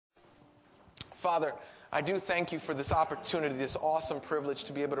Father, I do thank you for this opportunity, this awesome privilege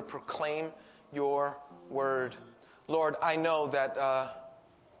to be able to proclaim your word. Lord, I know,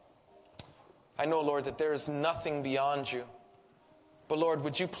 Lord, that there is nothing beyond you. But Lord,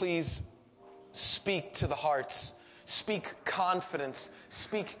 would you please speak to the hearts, speak confidence,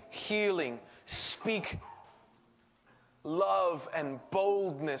 speak healing, speak love and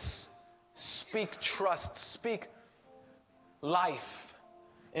boldness, speak trust, speak life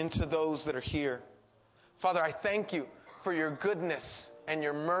into those that are here. Father, I thank you for your goodness and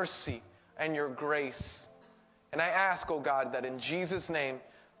your mercy and your grace. And I ask, oh God, that in Jesus' name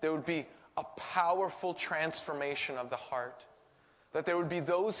there would be a powerful transformation of the heart. That there would be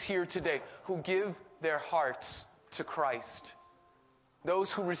those here today who give their hearts to Christ. Those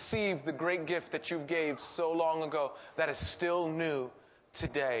who receive the great gift that you gave so long ago that is still new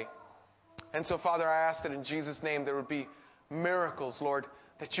today. And so, Father, I ask that in Jesus' name there would be miracles, Lord,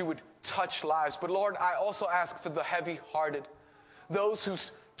 that you would touch lives. But, Lord, I also ask for the heavy-hearted, those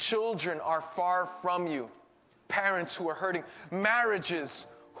whose children are far from you, parents who are hurting, marriages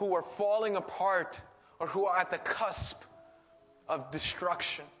who are falling apart or who are at the cusp of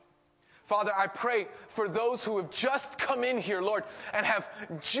destruction. Father, I pray for those who have just come in here, Lord, and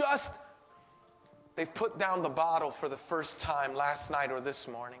they've put down the bottle for the first time last night or this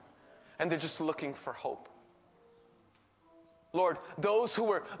morning, and they're just looking for hope. Lord, those who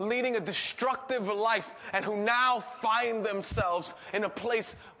were leading a destructive life and who now find themselves in a place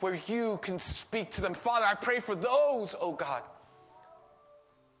where you can speak to them. Father, I pray for those, oh God,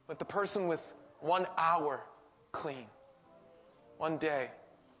 but the person with 1 hour clean, 1 day.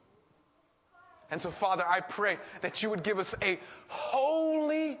 And so, Father, I pray that you would give us a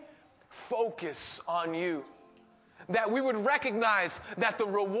holy focus on you. That we would recognize that the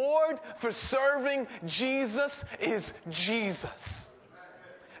reward for serving Jesus is Jesus.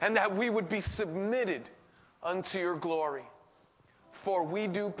 And that we would be submitted unto your glory. For we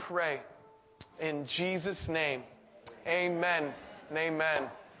do pray in Jesus' name. Amen and amen.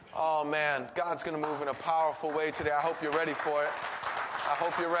 Oh, man, God's going to move in a powerful way today. I hope you're ready for it. I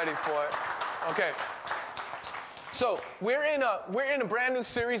hope you're ready for it. Okay. So, we're in a brand new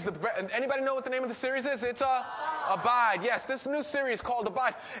series. Anybody know what the name of the series is? It's Abide. Yes, this new series called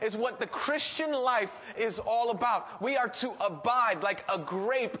Abide is what the Christian life is all about. We are to abide like a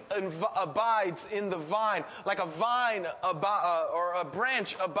grape abides in the vine, like a vine or a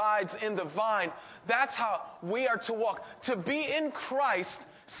branch abides in the vine. That's how we are to walk. To be in Christ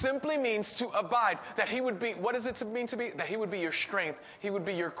simply means to abide. That he would be, what does it mean to be? That he would be your strength. He would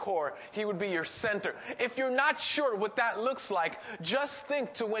be your core. He would be your center. If you're not sure what that looks like, just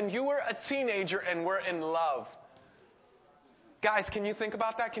think to when you were a teenager and were in love. Guys, can you think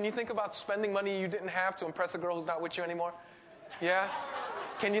about that? Can you think about spending money you didn't have to impress a girl who's not with you anymore? Yeah?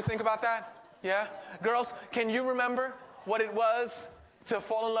 Can you think about that? Yeah? Girls, can you remember what it was to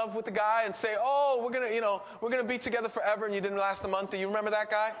fall in love with the guy and say, oh, we're going to be together forever, and you didn't last a month? Do you remember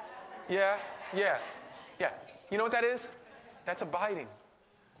that guy? Yeah? Yeah. Yeah. You know what that is? That's abiding.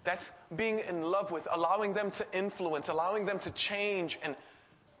 That's being in love with, allowing them to influence, allowing them to change, and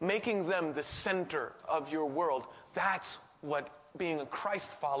making them the center of your world. That's what being a Christ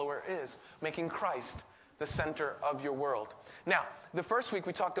follower is, making Christ the center of your world. Now, the first week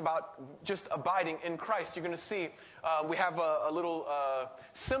we talked about just abiding in Christ. You're going to see we have a little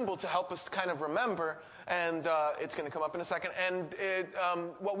symbol to help us kind of remember, and it's going to come up in a second.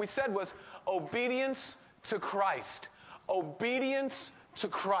 And what we said was obedience to Christ. Obedience to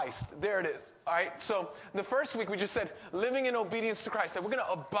Christ. There it is. All right. So the first week we just said living in obedience to Christ, that we're going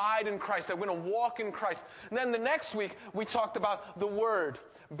to abide in Christ, that we're going to walk in Christ. And then the next week we talked about the Word,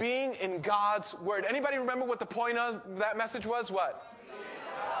 being in God's Word. Anybody remember what the point of that message was? What?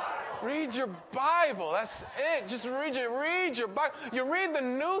 Read your Bible. That's it. Just read your Bible. You read the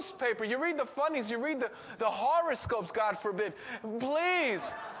newspaper. You read the funnies. You read the horoscopes, God forbid. Please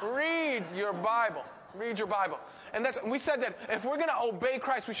read your Bible. Read your Bible. And we said that if we're going to obey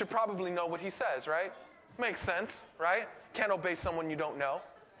Christ, we should probably know what he says, right? Makes sense, right? Can't obey someone you don't know,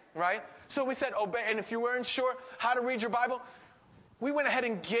 right? So we said obey. And if you weren't sure how to read your Bible, we went ahead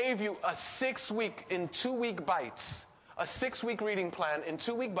and gave you a 6-week in 2-week bites, a 6-week reading plan in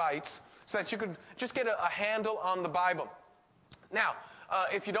 2-week bites so that you could just get a handle on the Bible. Now,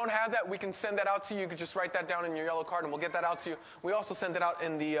 if you don't have that, we can send that out to you. You could just write that down in your yellow card and we'll get that out to you. We also send it out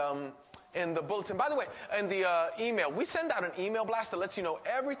in the bulletin. By the way, in the email, we send out an email blast that lets you know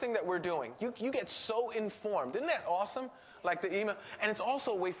everything that we're doing. You get so informed. Isn't that awesome? Like the email. And it's also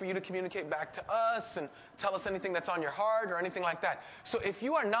a way for you to communicate back to us and tell us anything that's on your heart or anything like that. So if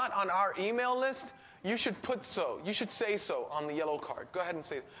you are not on our email list, you should say so on the yellow card. Go ahead and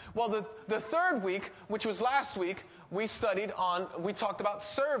say it. Well, the third week, which was last week, we talked about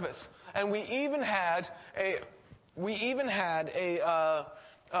service. And we even had a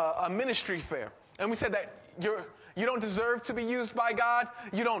ministry fair. And we said that you don't deserve to be used by God.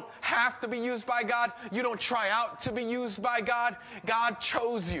 You don't have to be used by God. You don't try out to be used by God. God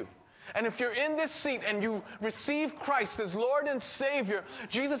chose you. And if you're in this seat and you receive Christ as Lord and Savior,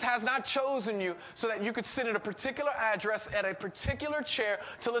 Jesus has not chosen you so that you could sit at a particular address at a particular chair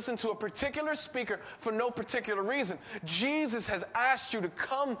to listen to a particular speaker for no particular reason. Jesus has asked you to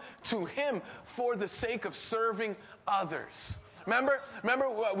come to Him for the sake of serving others. Remember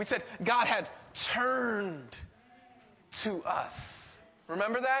what we said? God had turned to us.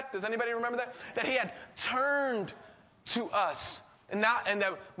 Remember that? Does anybody remember that? That He had turned to us. And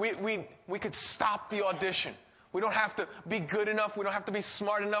that we could stop the audition. We don't have to be good enough. We don't have to be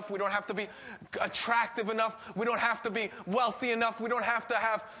smart enough. We don't have to be attractive enough. We don't have to be wealthy enough. We don't have to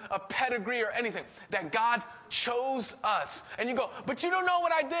have a pedigree or anything. That God chose us. And you go, but you don't know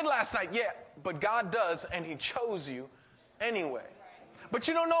what I did last night. Yeah, but God does, and He chose you anyway. But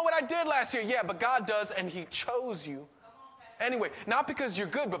you don't know what I did last year. Yeah, but God does, and He chose you anyway. Not because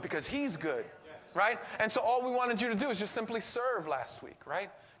you're good, but because He's good. Right? And so all we wanted you to do is just simply serve last week, right?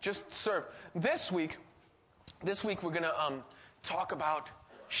 Just serve. This week we're going to talk about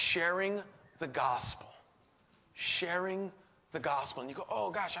sharing the gospel. Sharing the gospel. And you go,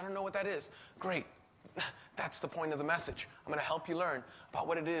 oh gosh, I don't know what that is. Great. That's the point of the message. I'm going to help you learn about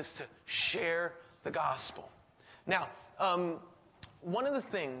what it is to share the gospel. Now, one of the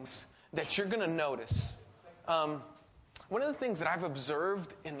things that you're going to notice, one of the things that I've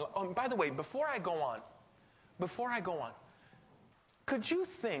observed and by the way, before I go on, could you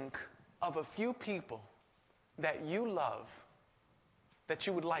think of a few people that you love, that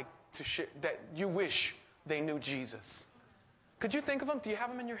you would like to share, that you wish they knew Jesus? Could you think of them? Do you have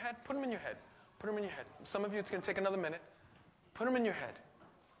them in your head? Put them in your head. Put them in your head. Some of you, it's going to take another minute. Put them in your head.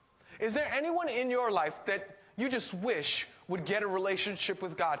 Is there anyone in your life that you just wish would get a relationship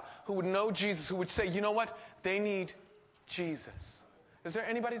with God, who would know Jesus, who would say, you know what? They need Jesus. Is there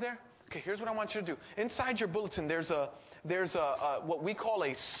anybody there? Okay, here's what I want you to do. Inside your bulletin, there's a what we call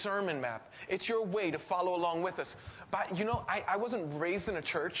a sermon map. It's your way to follow along with us. But I wasn't raised in a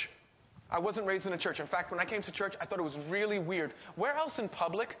church. In fact, when I came to church, I thought it was really weird. Where else in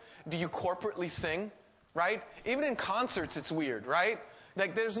public do you corporately sing? Right? Even in concerts, it's weird, right?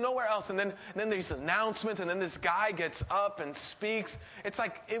 Like there's nowhere else. And then there's announcements, and then this guy gets up and speaks. It's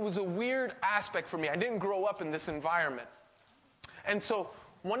like it was a weird aspect for me. I didn't grow up in this environment. And so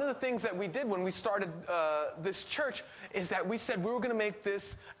one of the things that we did when we started this church is that we said we were going to make this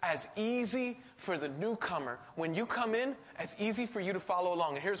as easy for the newcomer. When you come in, as easy for you to follow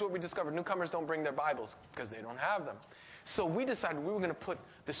along. And here's what we discovered. Newcomers don't bring their Bibles because they don't have them. So we decided we were going to put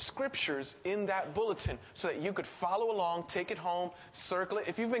the scriptures in that bulletin so that you could follow along, take it home, circle it.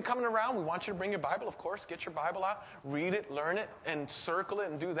 If you've been coming around, we want you to bring your Bible, of course. Get your Bible out, read it, learn it, and circle it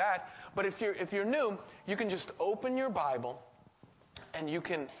and do that. But if you're new, you can just open your Bible and you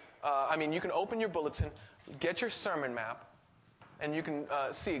can open your bulletin, get your sermon map, and you can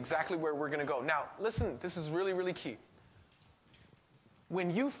see exactly where we're going to go. Now, listen, this is really, really key. When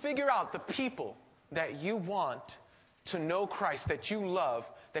you figure out the people that you want to know Christ, that you love,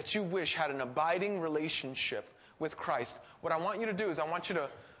 that you wish had an abiding relationship with Christ, what I want you to do is I want you to,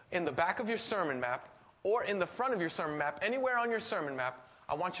 in the back of your sermon map or in the front of your sermon map, anywhere on your sermon map,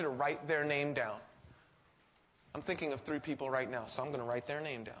 I want you to write their name down. I'm thinking of 3 people right now, so I'm going to write their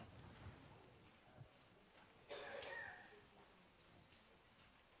name down.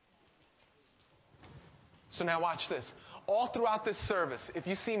 So now watch this. All throughout this service, if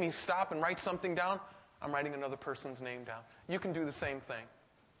you see me stop and write something down, I'm writing another person's name down. You can do the same thing.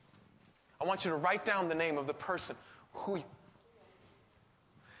 I want you to write down the name of the person who.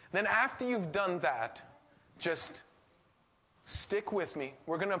 Then after you've done that, just stick with me.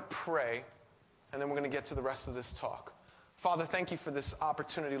 We're going to pray, and then we're going to get to the rest of this talk. Father, thank you for this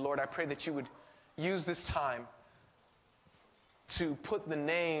opportunity, Lord. I pray that you would use this time to put the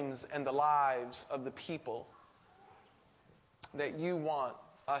names and the lives of the people that you want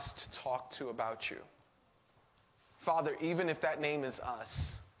us to talk to about you. Father, even if that name is us,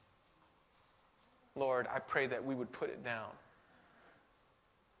 Lord, I pray that we would put it down.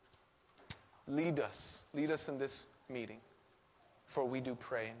 Lead us in this meeting, for we do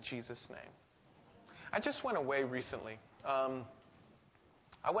pray in Jesus' name. I just went away recently. On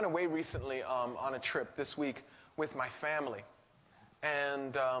a trip this week with my family.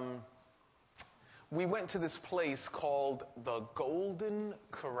 And we went to this place called the Golden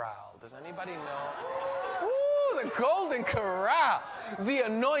Corral. Does anybody know? Ooh, the Golden Corral. The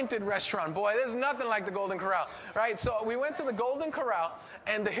anointed restaurant. Boy, there's nothing like the Golden Corral, right? So we went to the Golden Corral,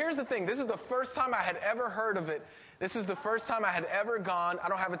 and here's the thing. This is the first time I had ever heard of it. This is the first time I had ever gone. I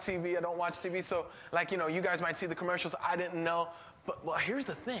don't have a TV. I don't watch TV. So, like, you guys might see the commercials. I didn't know. But, well, here's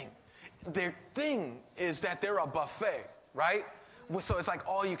the thing. Their thing is that they're a buffet, right? So it's like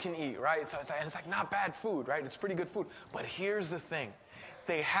all you can eat, right? So it's like not bad food, right? It's pretty good food. But here's the thing.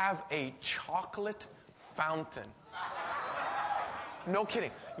 They have a chocolate fountain. No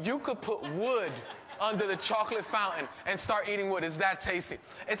kidding. You could put wood under the chocolate fountain and start eating wood. It's that tasty.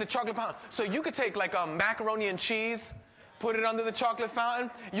 It's a chocolate fountain. So you could take like a macaroni and cheese, put it under the chocolate fountain.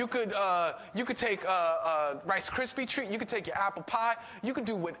 You could take a Rice Krispie treat. You could take your apple pie. You could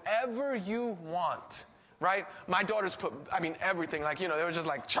do whatever you want. Right? My daughters put, everything. Like, they were just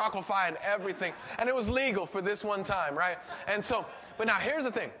like chocolate-fy and everything. And it was legal for this one time, right? And so, but now here's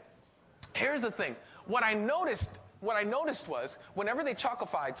the thing. Here's the thing. What I noticed was whenever they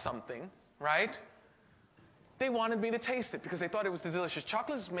chocolate-fied something, right? They wanted me to taste it because they thought it was delicious.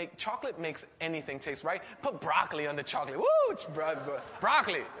 Chocolate makes anything taste, right? Put broccoli on the chocolate. Woo! It's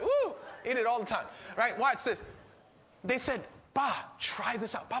broccoli. Woo! Eat it all the time. Right? Watch this. They said, "Ba, try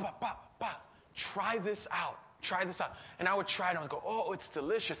this out. Ba. Try this out. Try this out." And I would try it and I would go, "Oh, it's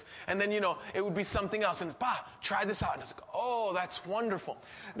delicious." And then, it would be something else. And, "Ba, try this out." And I was like, "Oh, that's wonderful."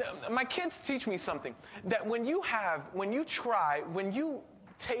 My kids teach me something. That when you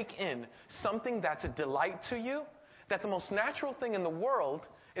take in something that's a delight to you, that the most natural thing in the world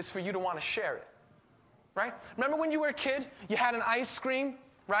is for you to want to share it. Right? Remember when you were a kid, you had an ice cream,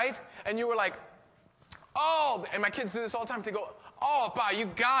 right? And you were like, "Oh," and my kids do this all the time. They go, "Oh, Pa, you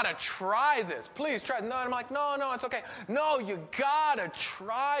gotta try this. Please try it." No, and I'm like, no, it's okay. No, you gotta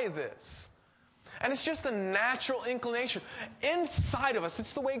try this. And it's just a natural inclination. Inside of us,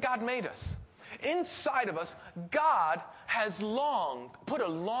 it's the way God made us. Inside of us, God has put a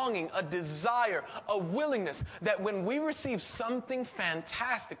longing, a desire, a willingness that when we receive something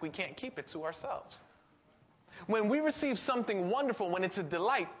fantastic, we can't keep it to ourselves. When we receive something wonderful, when it's a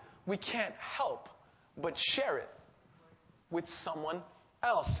delight, we can't help but share it with someone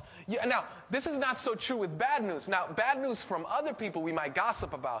else. Yeah, now, this is not so true with bad news. Now, bad news from other people we might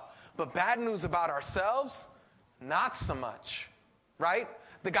gossip about, but bad news about ourselves, not so much, right?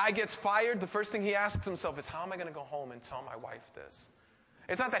 The guy gets fired, the first thing he asks himself is, how am I going to go home and tell my wife this?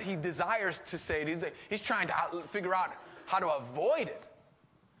 It's not that he desires to say it. He's trying to figure out how to avoid it.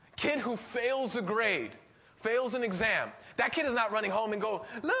 Kid who fails a grade, fails an exam. That kid is not running home and go,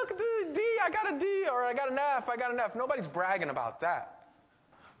 "Look, D, I got a D," or "I got an F. Nobody's bragging about that.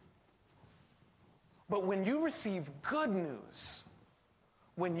 But when you receive good news,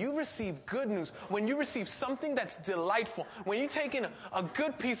 when you receive something that's delightful, when you take in a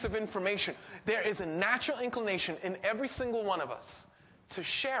good piece of information, there is a natural inclination in every single one of us to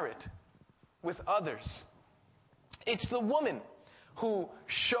share it with others. It's the woman who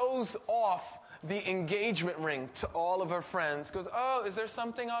shows off the engagement ring to all of her friends. Goes, "Oh, is there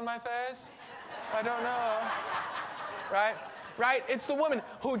something on my face? I don't know." Right? It's the woman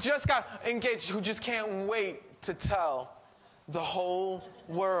who just got engaged, who just can't wait to tell the whole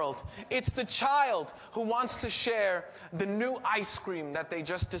world. It's the child who wants to share the new ice cream that they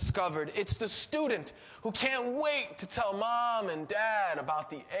just discovered. It's the student who can't wait to tell mom and dad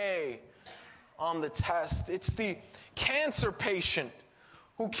about the A on the test. It's the cancer patient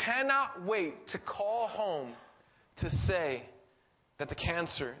who cannot wait to call home to say that the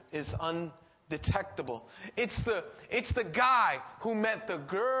cancer is undetectable. It's the guy who met the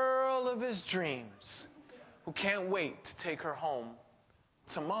girl of his dreams, who can't wait to take her home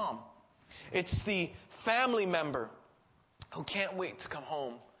to mom. It's the family member who can't wait to come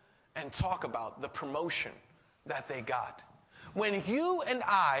home and talk about the promotion that they got. When you and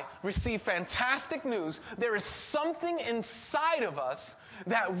I receive fantastic news, there is something inside of us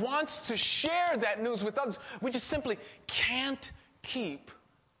that wants to share that news with others. We just simply can't keep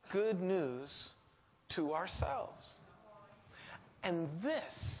good news to ourselves. And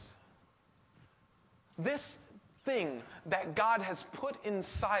this thing that God has put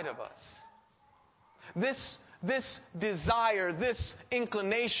inside of us, this desire, this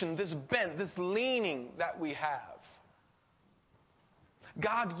inclination, this bent, this leaning that we have,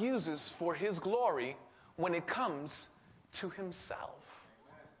 God uses for His glory when it comes to Himself.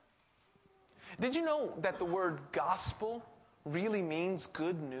 Did you know that the word gospel really means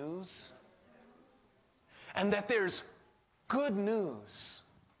good news? And that there's good news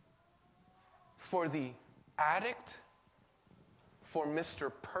for the addict, for Mr.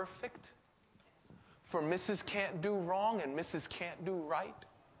 Perfect, for Mrs. Can't Do Wrong and Mrs. Can't Do Right.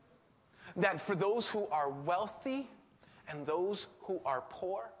 That for those who are wealthy and those who are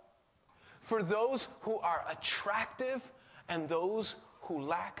poor, for those who are attractive and those who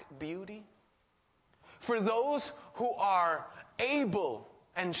lack beauty, for those who are able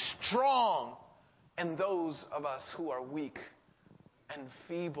and strong and those of us who are weak and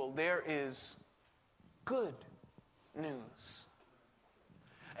feeble, there is good news.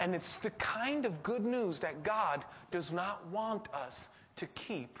 And it's the kind of good news that God does not want us to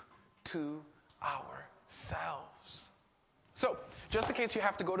keep to ourselves. So, just in case you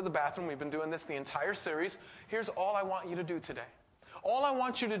have to go to the bathroom, we've been doing this the entire series. Here's all I want you to do today. All I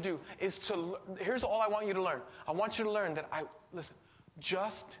want you to do is here's all I want you to learn. I want you to learn that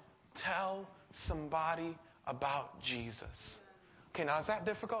just tell somebody about Jesus. Okay, now is that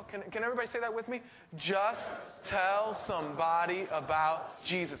difficult? Can everybody say that with me? Just tell somebody about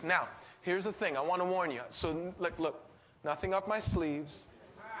Jesus. Now, here's the thing. I want to warn you. So, look, nothing up my sleeves.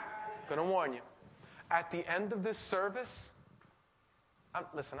 I'm going to warn you. At the end of this service, I'm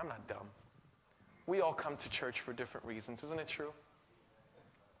not dumb. We all come to church for different reasons. Isn't it true?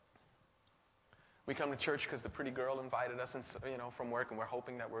 We come to church because the pretty girl invited us from work, and we're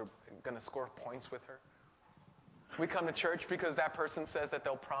hoping that we're going to score points with her. We come to church because that person says that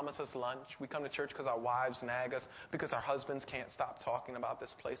they'll promise us lunch. We come to church because our wives nag us, because our husbands can't stop talking about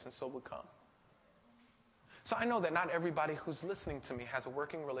this place, and so we come. So I know that not everybody who's listening to me has a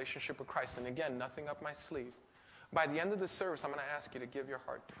working relationship with Christ. And again, nothing up my sleeve. By the end of this service, I'm going to ask you to give your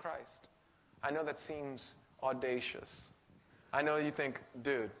heart to Christ. I know that seems audacious. I know you think,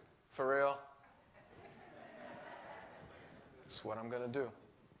 dude, for real? That's what I'm going to do.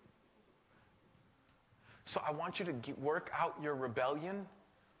 So I want you to work out your rebellion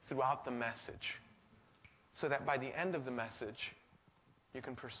throughout the message, so that by the end of the message, you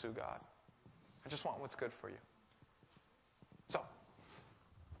can pursue God. I just want what's good for you. So,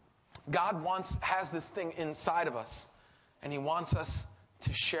 God has this thing inside of us, and He wants us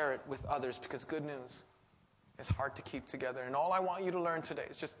to share it with others, because good news is hard to keep together. And all I want you to learn today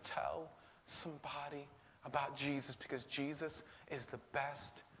is just tell somebody about Jesus, because Jesus is the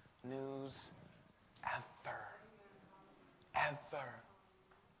best news ever. Ever.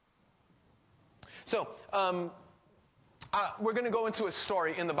 So, we're going to go into a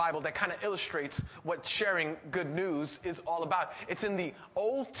story in the Bible that kind of illustrates what sharing good news is all about. It's in the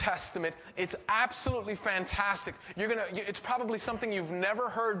Old Testament. It's absolutely fantastic. It's probably something you've never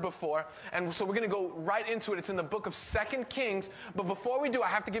heard before, and so we're going to go right into it. It's in the book of 2 Kings, but before we do, I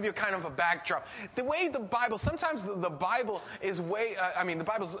have to give you kind of a backdrop. The way the Bible, sometimes the Bible is the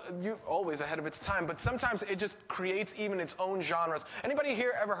Bible's always ahead of its time, but sometimes it just creates even its own genres. Anybody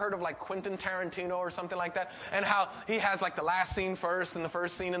here ever heard of like Quentin Tarantino or something like that? And how he has like the last scene first and the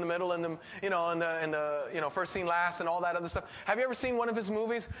first scene in the middle and the first scene last and all that other stuff. Have you ever seen one of his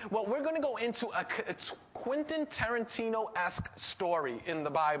movies? Well, we're going to go into a Quentin Tarantino-esque story in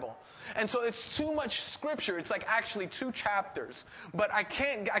the Bible. And so it's too much scripture. It's like actually 2 chapters. But I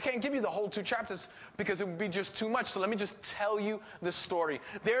can't give you the whole 2 chapters because it would be just too much. So let me just tell you the story.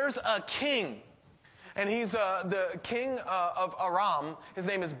 There's a king. And he's the king of Aram. His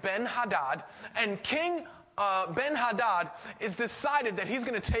name is Ben-Hadad. And King Ben-Hadad is decided that he's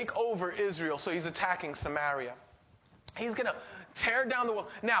going to take over Israel, so he's attacking Samaria. He's going to tear down the wall.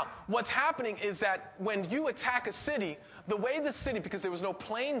 Now, what's happening is that when you attack a city, the way the city, because there was no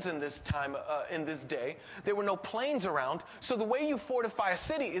planes in this time, in this day, there were no planes around, so the way you fortify a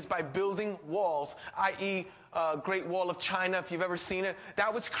city is by building walls, i.e., Great Wall of China, if you've ever seen it.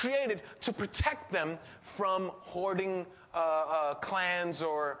 That was created to protect them from hoarding clans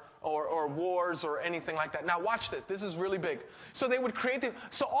or wars or anything like that. Now watch this. This is really big. So they would create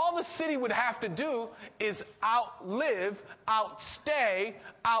so all the city would have to do is outlive, outstay,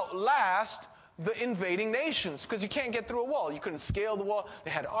 outlast the invading nations, because you can't get through a wall. You couldn't scale the wall.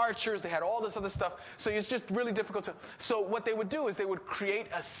 They had archers. They had all this other stuff. So it's just really difficult to... So what they would do is they would create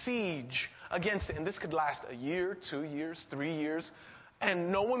a siege against it. And this could last a year, 2 years, 3 years.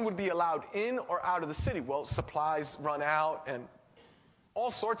 And no one would be allowed in or out of the city. Well, supplies run out and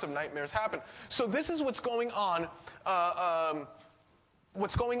all sorts of nightmares happen. So this is what's going on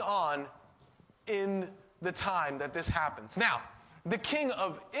in the time that this happens. Now, the king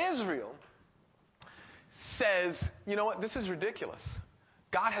of Israel says, you know what, this is ridiculous.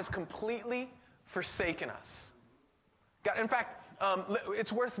 God has completely forsaken us. God, in fact,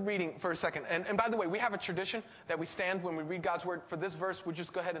 it's worth reading for a second. And by the way, we have a tradition that we stand when we read God's word. For this verse, we'll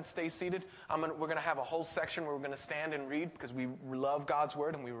just go ahead and stay seated. We're going to have a whole section where we're going to stand and read because we love God's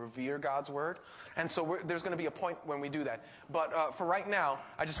word and we revere God's word. And so there's going to be a point when we do that. But for right now,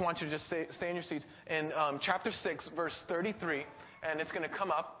 I just want you to just stay in your seats. In chapter 6, verse 33, and it's going to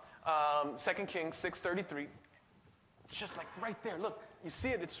come up, 2 Kings 6:33. It's just like right there. Look, you see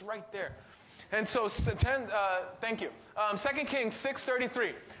it? It's right there. And so, thank you. 2 Kings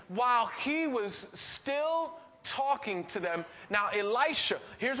 6:33. While he was still talking to them, now Elisha,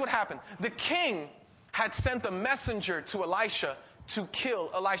 here's what happened. The king had sent a messenger to Elisha to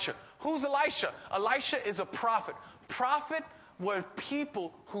kill Elisha. Who's Elisha? Elisha is a prophet. Prophet were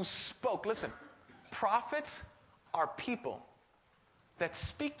people who spoke. Listen, prophets are people that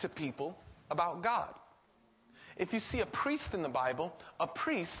speak to people about God. If you see a priest in the Bible, a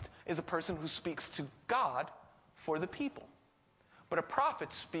priest is a person who speaks to God for the people. But a prophet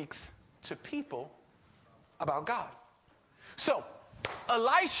speaks to people about God. So,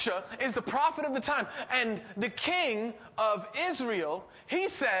 Elisha is the prophet of the time. And the king of Israel, he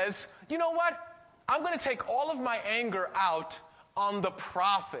says, you know what? I'm going to take all of my anger out on the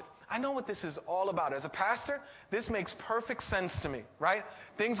prophet. I know what this is all about. As a pastor, this makes perfect sense to me, right?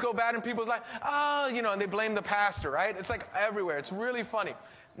 Things go bad and people's like, and they blame the pastor, right? It's like everywhere. It's really funny.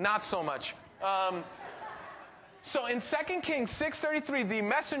 Not so much. So in 2 Kings 6:33, the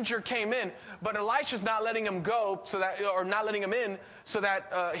messenger came in, but Elisha's not letting him go not letting him in so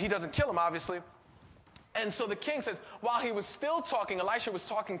that he doesn't kill him, obviously. And so the king says, while he was still talking, Elisha was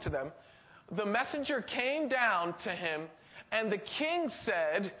talking to them, the messenger came down to him. And the king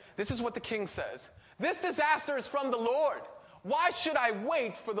said, this is what the king says, this disaster is from the Lord. Why should I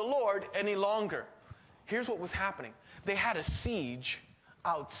wait for the Lord any longer? Here's what was happening. They had a siege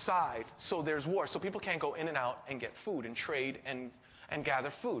outside, so there's war. So people can't go in and out and get food and trade and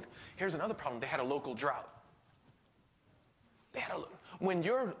gather food. Here's another problem. They had a local drought. When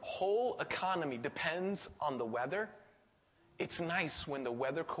your whole economy depends on the weather, it's nice when the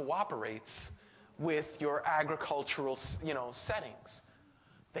weather cooperates with your agricultural, settings.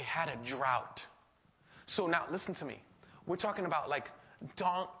 They had a drought. So now, listen to me. We're talking about like,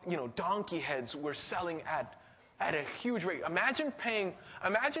 donkey heads were selling at a huge rate. Imagine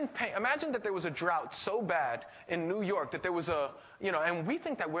that there was a drought so bad in New York that there was and we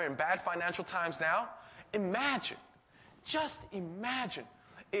think that we're in bad financial times now. Just imagine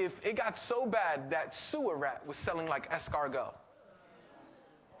if it got so bad that sewer rat was selling like escargot.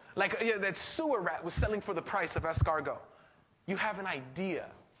 That sewer rat was selling for the price of escargot. You have an idea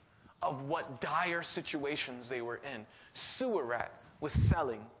of what dire situations they were in. Sewer rat was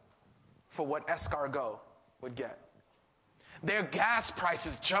selling for what escargot would get. Their gas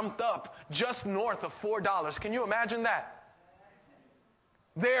prices jumped up just north of $4. Can you imagine that?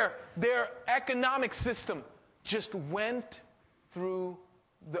 Their economic system just went through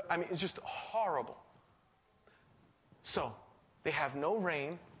it's just horrible. So, they have no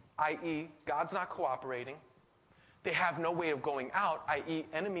rain, i.e., God's not cooperating. They have no way of going out, i.e.,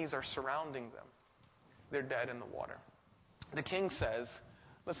 enemies are surrounding them. They're dead in the water. The king says,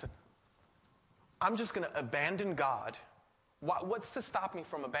 listen, I'm just going to abandon God. What's to stop me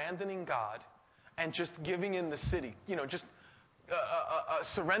from abandoning God and just giving in the city?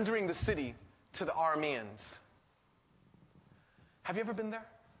 Surrendering the city to the Arameans. Have you ever been there?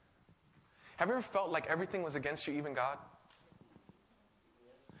 Have you ever felt like everything was against you, even God?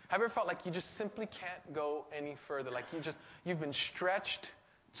 Have you ever felt like you just simply can't go any further? Like you've been stretched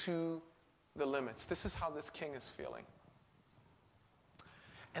to the limits. This is how this king is feeling.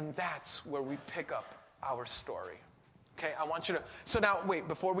 And that's where we pick up our story. Okay, I want you to... So now, wait,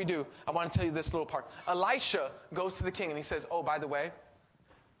 before we do, I want to tell you this little part. Elisha goes to the king and he says, by the way,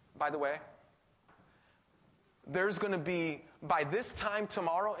 there's going to be, by this time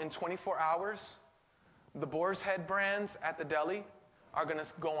tomorrow, in 24 hours, the Boar's Head brands at the deli are going to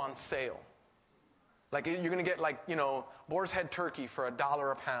go on sale. Like, you're going to get, Boar's Head turkey for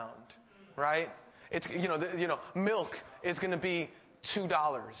 $1 a pound, right? It's, milk is going to be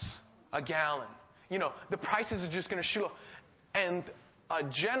 $2 a gallon. The prices are just going to shoot up. And a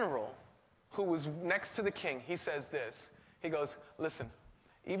general who was next to the king, he says this. He goes, listen,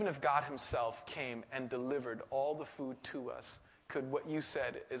 even if God himself came and delivered all the food to us, could what you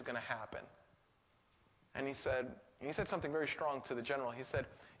said is going to happen? And he said something very strong to the general. He said,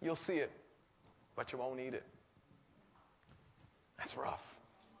 you'll see it, but you won't eat it. That's rough,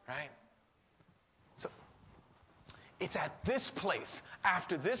 right? So it's at this place,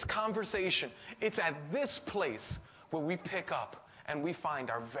 after this conversation, it's at this place where we pick up and we find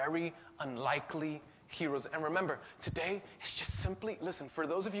our very unlikely heroes. And remember, today is just simply, listen, for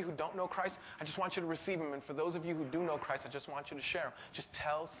those of you who don't know Christ, I just want you to receive him. And for those of you who do know Christ, I just want you to share him. Just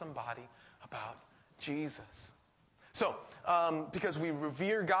tell somebody about Jesus. So, because we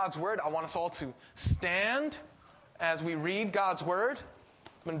revere God's word, I want us all to stand as we read God's word.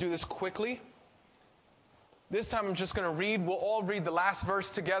 I'm going to do this quickly. This time I'm just going to read. We'll all read the last verse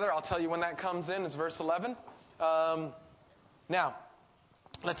together. I'll tell you when that comes in. It's verse 11. Now,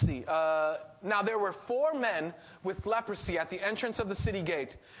 let's see. Now there were 4 men with leprosy at the entrance of the city gate.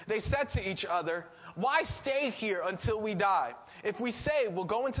 They said to each other, "Why stay here until we die? If we say we'll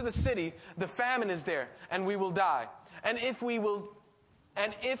go into the city, the famine is there, and we will die. And if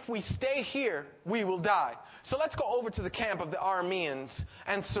we stay here, we will die. So let's go over to the camp of the Arameans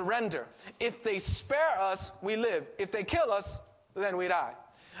and surrender. If they spare us, we live. If they kill us, then we die."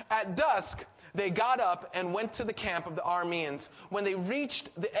 At dusk, they got up and went to the camp of the Arameans. When they reached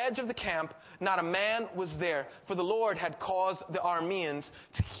the edge of the camp, not a man was there, for the Lord had caused the Arameans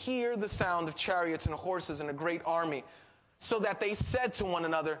to hear the sound of chariots and horses and a great army, so that they said to one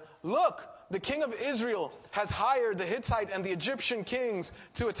another, "Look, the king of Israel has hired the Hittite and the Egyptian kings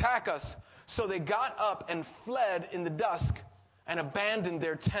to attack us." So they got up and fled in the dusk and abandoned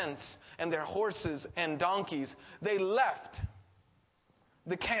their tents and their horses and donkeys. They left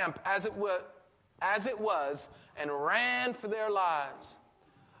the camp as it was and ran for their lives.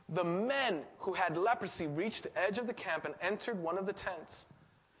 The men who had leprosy reached the edge of the camp and entered one of the tents.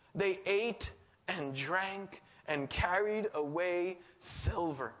 They ate and drank and carried away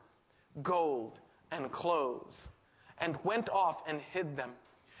silver, gold, and clothes, and went off and hid them.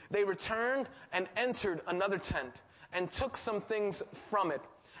 They returned and entered another tent and took some things from it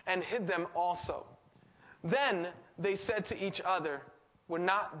and hid them also. Then they said to each other, "We're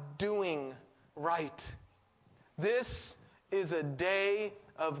not doing right. This is a day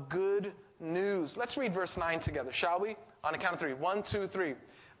of good news." Let's read verse 9 together, shall we? On a count of 3. 1, 2, 3.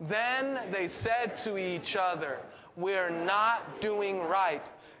 Then they said to each other, "We're not doing right.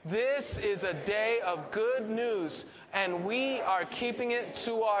 This is a day of good news, and we are keeping it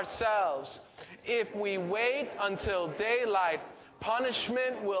to ourselves. If we wait until daylight,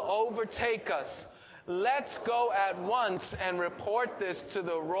 punishment will overtake us. Let's go at once and report this to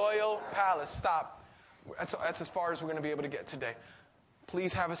the royal palace." Stop. That's as far as we're going to be able to get today.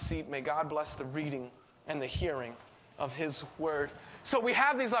 Please have a seat. May God bless the reading and the hearing of his word. So we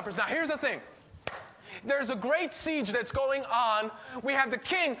have these lepers. Now here's the thing. There's a great siege that's going on. We have the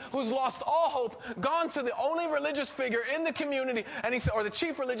king who's lost all hope, gone to the only religious figure in the community, or the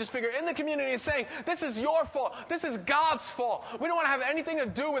chief religious figure in the community, is saying, "This is your fault. This is God's fault. We don't want to have anything to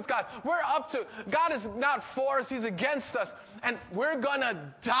do with God. God is not for us. He's against us. And we're going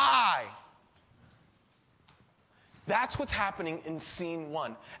to die." That's what's happening in scene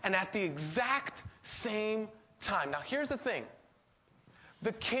 1. And at the exact same time. Now here's the thing.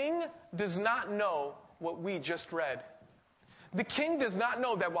 The king does not know what we just read. The king does not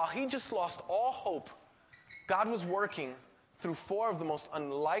know that while he just lost all hope, God was working through 4 of the most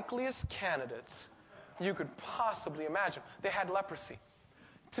unlikeliest candidates you could possibly imagine. They had leprosy.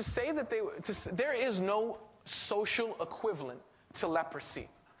 To say that there is no social equivalent to leprosy.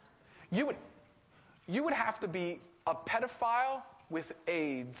 You would have to be a pedophile with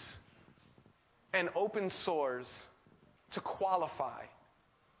AIDS and open sores to qualify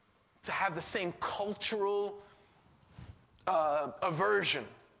to have the same cultural aversion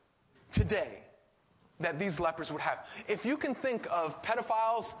today that these lepers would have. If you can think of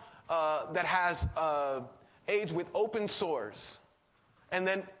pedophiles that has AIDS with open sores, and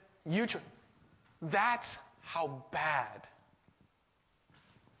then that's how bad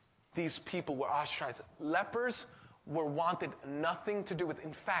these people were ostracized. Lepers were wanted nothing to do with.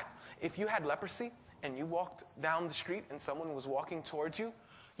 In fact, if you had leprosy and you walked down the street and someone was walking towards you,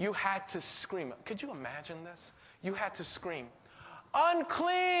 you had to scream. Could you imagine this? You had to scream,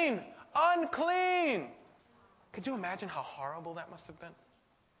 "Unclean! Unclean!" Could you imagine how horrible that must have been?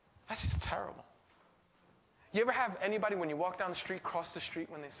 That's just terrible. You ever have anybody, when you walk down the street, cross the street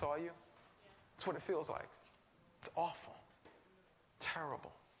when they saw you? That's what it feels like. It's awful.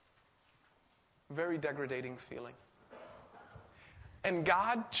 Terrible. Very degrading feeling. And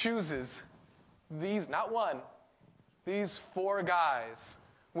God chooses these, not one, these 4 guys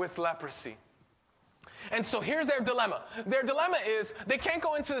with leprosy. And so here's their dilemma. Their dilemma is they can't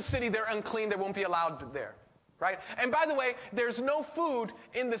go into the city. They're unclean. They won't be allowed there. Right? And by the way, there's no food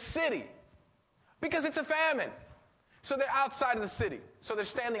in the city because it's a famine. So they're outside of the city. So they're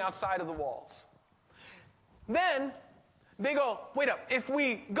standing outside of the walls. Then they go, wait up. If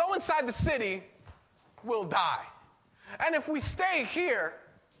we go inside the city, we'll die. And if we stay here,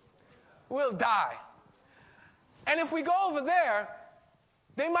 we'll die. And if we go over there,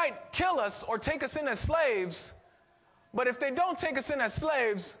 they might kill us or take us in as slaves. But if they don't take us in as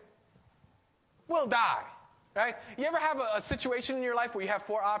slaves, we'll die, right? You ever have a situation in your life where you have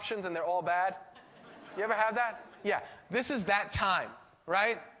 4 options and they're all bad? You ever have that? Yeah, this is that time,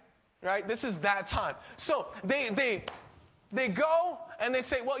 right? Right? This is that time. So they go and they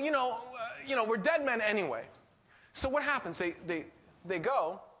say, well, we're dead men anyway. So what happens? They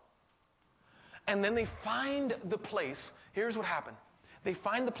go, and then they find the place. Here's what happened. They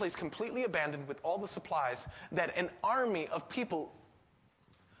find the place completely abandoned with all the supplies that an army of people,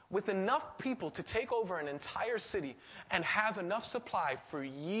 with enough people to take over an entire city and have enough supply for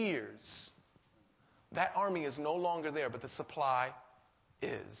years. That army is no longer there, but the supply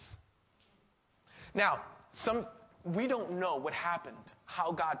is. Now, we don't know what happened,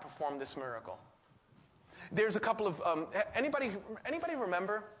 how God performed this miracle. There's a couple of, anybody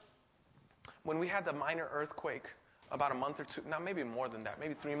remember when we had the minor earthquake about a month or two, now maybe more than that,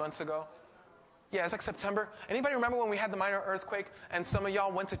 maybe 3 months ago? Yeah, it's like September. Anybody remember when we had the minor earthquake and some of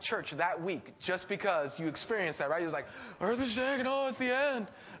y'all went to church that week just because you experienced that, right? It was like, earth is shaking, oh, it's the end,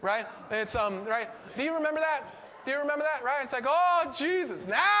 right? It's, right? Do you remember that? Do you remember that, right? It's like, oh, Jesus,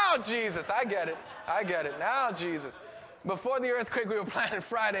 now Jesus, I get it, now Jesus. Before the earthquake, we were planning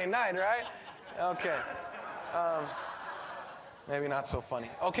Friday night, right? Okay. Maybe not so funny.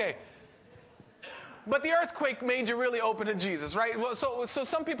 Okay. But the earthquake made you really open to Jesus, right? Well, so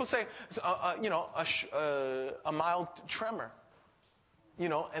some people say, a mild tremor,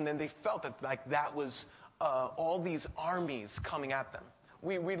 and then they felt that was all these armies coming at them.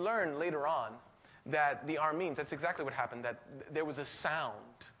 We learned later on that the Arameans, that's exactly what happened, that there was a sound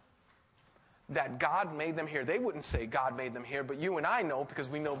that God made them hear. They wouldn't say God made them hear, but you and I know, because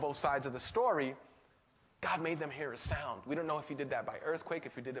we know both sides of the story, God made them hear a sound. We don't know if he did that by earthquake,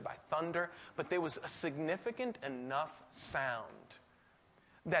 if he did it by thunder, but there was a significant enough sound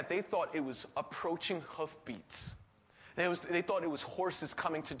that they thought it was approaching hoofbeats. They thought it was horses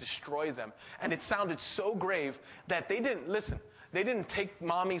coming to destroy them. And it sounded so grave that they didn't take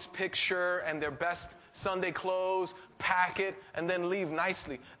mommy's picture and their best Sunday clothes, pack it, and then leave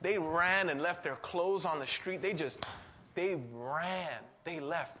nicely. They ran and left their clothes on the street. They ran. They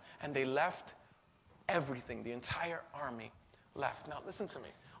left. And they left everything. The entire army left. Now, listen to me.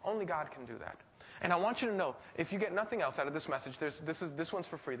 Only God can do that. And I want you to know, if you get nothing else out of this message, this one's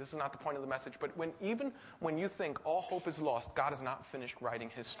for free. This is not the point of the message. But even when you think all hope is lost, God has not finished writing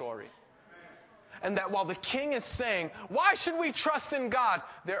his story. And that while the king is saying, why should we trust in God?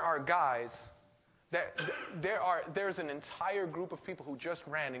 There are guys, there's an entire group of people who just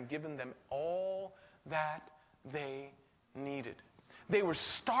ran and given them all that they needed. They were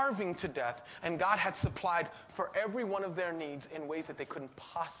starving to death, and God had supplied for every one of their needs in ways that they couldn't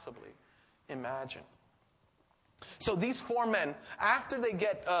possibly imagine. So these 4 men, after they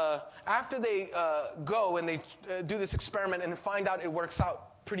go and they do this experiment and find out it works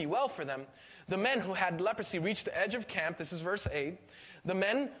out pretty well for them, the men who had leprosy reached the edge of camp. This is verse 8. The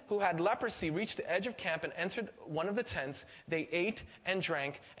men who had leprosy reached the edge of camp and entered one of the tents. They ate and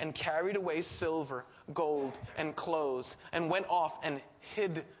drank and carried away silver, gold, and clothes and went off and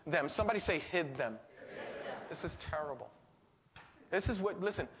hid them. Somebody say hid them. This is terrible. This is what,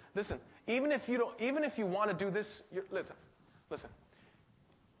 listen. Even if you want to do this, listen.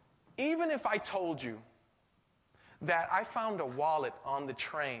 Even if I told you that I found a wallet on the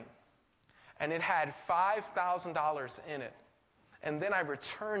train and it had $5,000 in it, and then I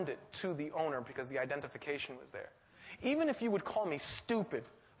returned it to the owner because the identification was there. Even if you would call me stupid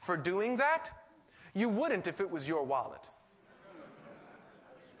for doing that, you wouldn't if it was your wallet.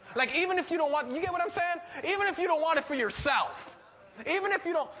 Like, even if you don't want, you get what I'm saying? Even if you don't want it for yourself. Even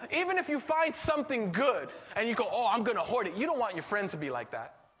if you find something good and you go, oh, I'm going to hoard it. You don't want your friend to be like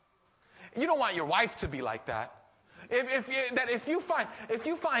that. You don't want your wife to be like that. If you find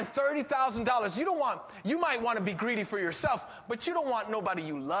 $30,000, you might want to be greedy for yourself, but you don't want nobody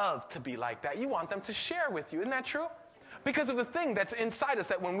you love to be like that. You want them to share with you. Isn't that true? Because of the thing that's inside us,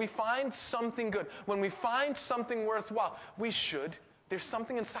 that when we find something good, when we find something worthwhile, there's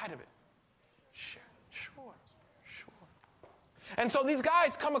something inside of it. Share. Sure. And so these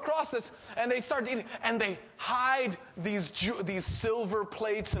guys come across this, and they start eating, and they hide these silver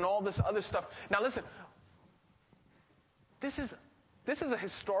plates and all this other stuff. Now listen. This is a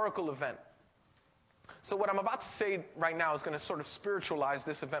historical event. So what I'm about to say right now is going to sort of spiritualize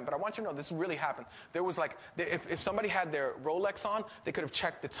this event, but I want you to know this really happened. There was if somebody had their Rolex on, they could have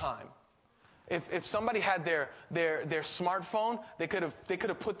checked the time. If somebody had their smartphone, they could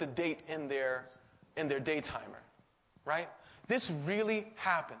have put the date in their day timer, right? This really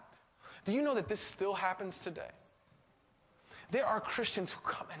happened. Do you know that this still happens today? There are Christians who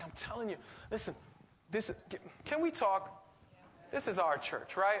come, and I'm telling you, listen, can we talk? This is our church,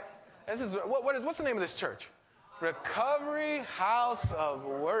 right? What's the name of this church? Recovery House of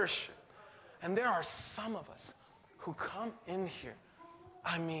Worship. And there are some of us who come in here,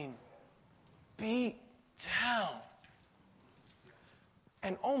 beat down.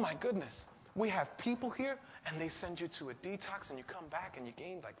 And oh my goodness, we have people here, and they send you to a detox, and you come back, and you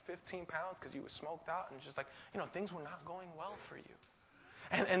gained like 15 pounds because you were smoked out, and just like, things were not going well for you.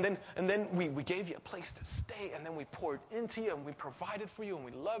 And then we gave you a place to stay, and then we poured into you, and we provided for you, and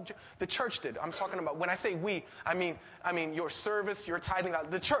we loved you. The church did. I'm talking about, when I say we, I mean your service, your tithing,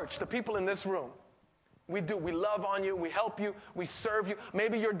 the church, the people in this room. We do. We love on you. We help you. We serve you.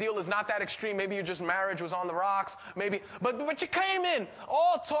 Maybe your deal is not that extreme. Maybe your just marriage was on the rocks. Maybe, but you came in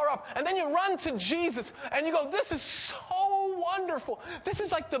all tore up, and then you run to Jesus, and you go, this is so wonderful. This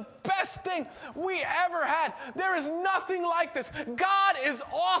is like the best thing we ever had. There is nothing like this. God is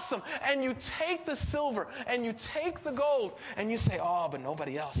awesome. And you take the silver, and you take the gold, and you say, oh, but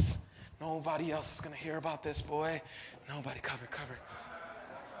nobody else is going to hear about this, boy. Nobody, cover.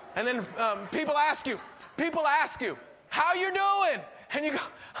 And then people ask you, how you doing? And you go,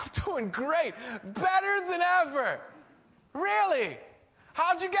 I'm doing great. Better than ever. Really?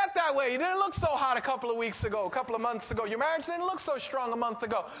 How'd you get that way? You didn't look so hot a couple of weeks ago, a couple of months ago. Your marriage didn't look so strong a month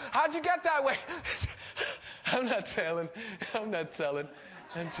ago. How'd you get that way? I'm not telling. I'm not going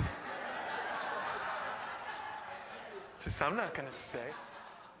to say.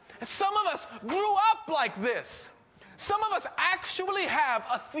 And some of us grew up like this. Some of us actually have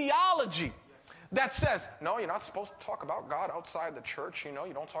a theology that says, no, you're not supposed to talk about God outside the church.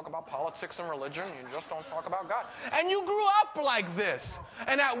 You don't talk about politics and religion. You just don't talk about God. And you grew up like this.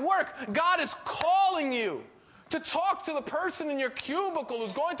 And at work, God is calling you to talk to the person in your cubicle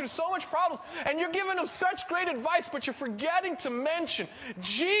who's going through so much problems. And you're giving them such great advice, but you're forgetting to mention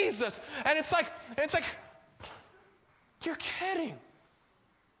Jesus. And it's like, you're kidding.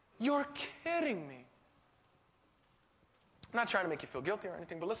 You're kidding me. I'm not trying to make you feel guilty or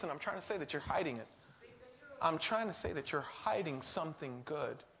anything, but listen, I'm trying to say that you're hiding it. I'm trying to say that you're hiding something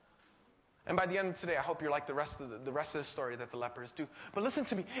good. And by the end of today, I hope you're like the rest of the story that the lepers do. But listen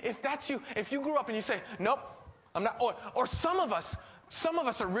to me. If that's you, if you grew up and you say, nope, I'm not, or some of us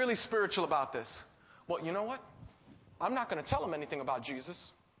are really spiritual about this. Well, you know what? I'm not going to tell them anything about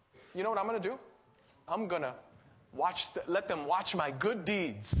Jesus. You know what I'm going to do? I'm going to let them watch my good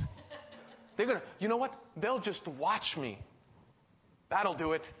deeds. You know what? They'll just watch me. That'll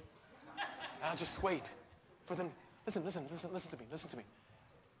do it. I'll just wait for them. Listen to me.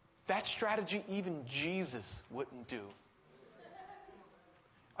 That strategy even Jesus wouldn't do.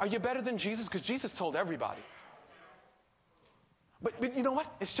 Are you better than Jesus? Because Jesus told everybody. But you know what?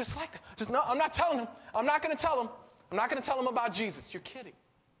 It's just like that. No, I'm not telling him. I'm not going to tell him. I'm not going to tell him about Jesus. You're kidding.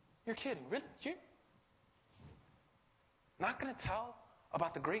 Really? You? Not going to tell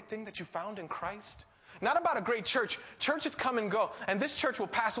about the great thing that you found in Christ? Not about a great church. Churches come and go, and this church will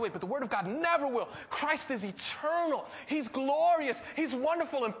pass away, but the Word of God never will. Christ is eternal. He's glorious. He's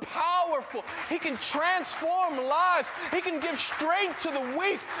wonderful and powerful. He can transform lives. He can give strength to the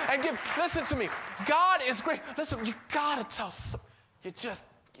weak and give. Listen to me. God is great. Listen, you got to tell some. You got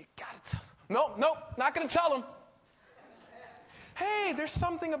to tell some. Nope, not going to tell them. Hey, there's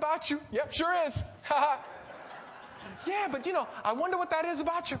something about you. Yep, sure is. Yeah, but I wonder what that is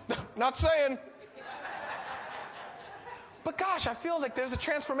about you. Not saying. But gosh, I feel like there's a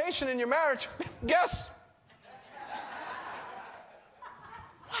transformation in your marriage. Guess.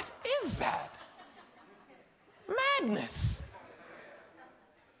 What is that? Madness.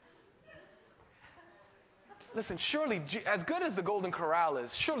 Listen, surely, as good as the Golden Corral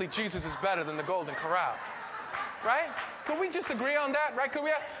is, surely Jesus is better than the Golden Corral. Right? Can we just agree on that? Right?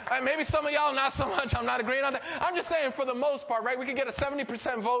 Maybe some of y'all not so much. I'm not agreeing on that. I'm just saying for the most part, right? We could get a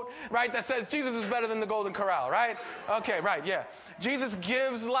 70% vote, right, that says Jesus is better than the Golden Corral, right? Okay, right, yeah. Jesus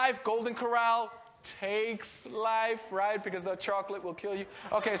gives life. Golden Corral takes life, right? Because the chocolate will kill you.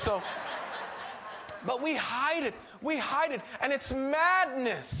 Okay, so, but we hide it. And it's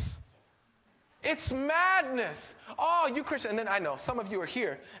madness. It's madness. Oh, you Christians. And then I know some of you are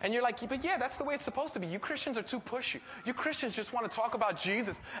here and you're like, but yeah, that's the way it's supposed to be. You Christians are too pushy. You Christians just want to talk about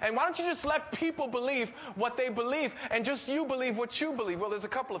Jesus. And why don't you just let people believe what they believe and just you believe what you believe? Well, there's a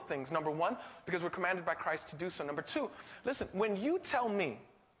couple of things. Number one, because we're commanded by Christ to do so. Number two, listen, when you tell me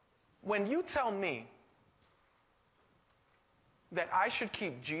that I should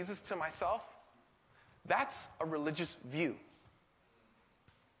keep Jesus to myself, that's a religious view.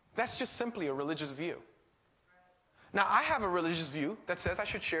 That's just simply a religious view. Now, I have a religious view that says I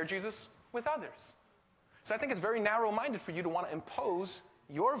should share Jesus with others. So I think it's very narrow-minded for you to want to impose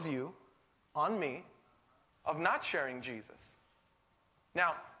your view on me of not sharing Jesus.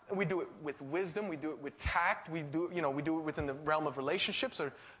 Now, we do it with wisdom, we do it with tact, we do it within the realm of relationships.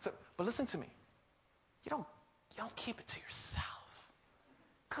 But listen to me. You don't keep it to yourself.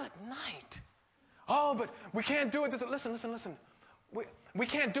 Good night. Oh, but we can't do it. Listen. We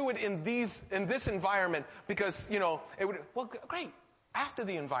can't do it in this environment because, it would, well, great. After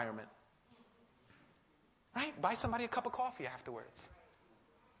the environment. Right? Buy somebody a cup of coffee afterwards.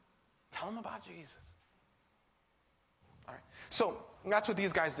 Tell them about Jesus. All right. So that's what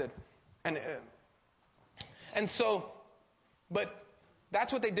these guys did. But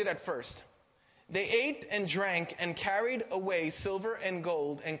that's what they did at first. They ate and drank and carried away silver and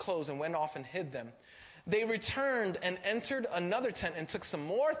gold and clothes and went off and hid them. They returned and entered another tent and took some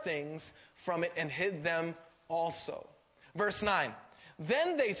more things from it and hid them also. Verse 9.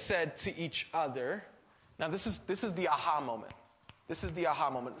 Then they said to each other, now this is the aha moment. This is the aha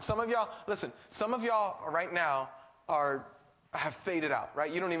moment. Some of y'all right now have faded out,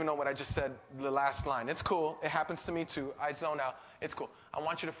 right? You don't even know what I just said, the last line. It's cool. It happens to me too. I zone out. It's cool. I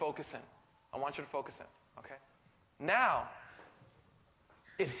want you to focus in. Okay? Now,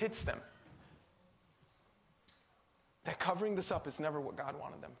 it hits them. That covering this up is never what God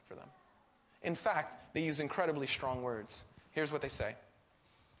wanted them for them. In fact, they use incredibly strong words. Here's what they say.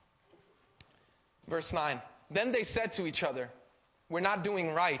 Verse 9. Then they said to each other, we're not doing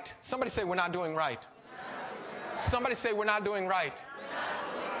right. Somebody say, we're not doing right. Somebody say, we're not doing right.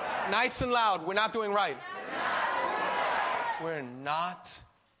 Nice and loud, we're not doing right. We're not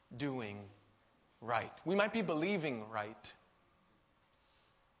doing right. We might be believing right.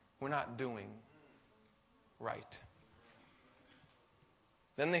 We're not doing right.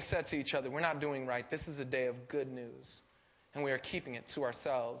 Then they said to each other, we're not doing right. This is a day of good news, and we are keeping it to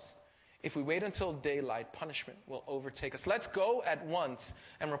ourselves. If we wait until daylight, punishment will overtake us. Let's go at once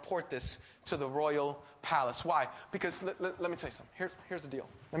and report this to the royal palace. Why? Because let me tell you something. Here's the deal.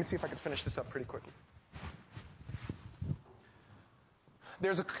 Let me see if I can finish this up pretty quickly.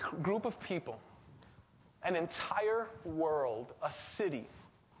 There's a group of people, an entire world, a city.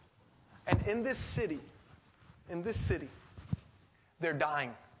 And in this city, they're dying.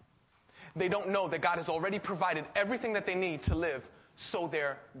 They don't know that God has already provided everything that they need to live, so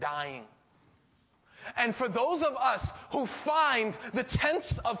they're dying. And for those of us who find the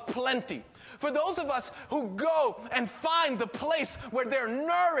tents of plenty, for those of us who go and find the place where they're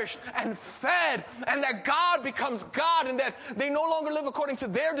nourished and fed, and that God becomes God, and that they no longer live according to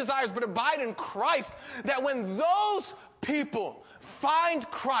their desires but abide in Christ, that when those people find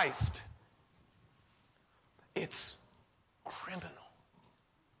Christ, it's criminal.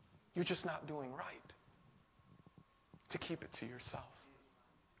 You're just not doing right to keep it to yourself.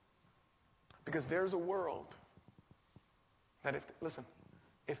 Because there's a world that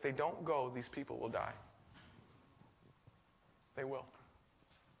if they don't go, these people will die. They will.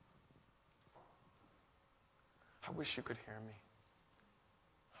 I wish you could hear me.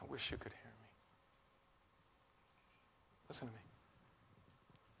 I wish you could hear me. Listen to me.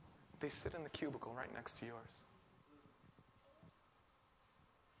 They sit in the cubicle right next to yours.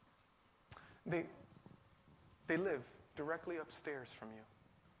 They live directly upstairs from you.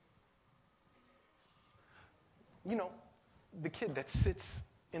 You know, the kid that sits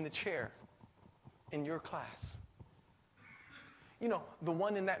in the chair in your class. You know, the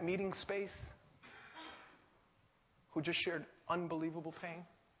one in that meeting space who just shared unbelievable pain.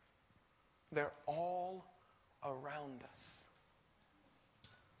 They're all around us.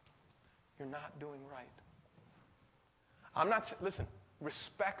 You're not doing right. Listen,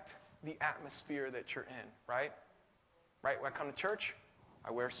 respect the atmosphere that you're in, right? Right? When I come to church,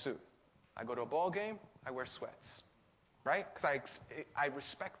 I wear a suit. I go to a ball game, I wear sweats. Right? Because I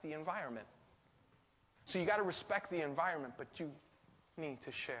respect the environment. So you got to respect the environment, but you need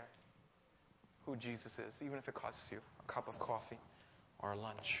to share who Jesus is, even if it costs you a cup of coffee or a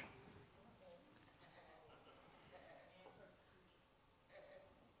lunch.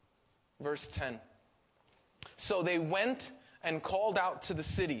 Verse 10. So they went and called out to the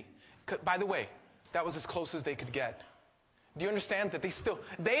city. By the way, that was as close as they could get. Do you understand that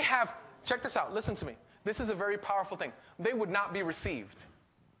they have, check this out, listen to me. This is a very powerful thing. They would not be received.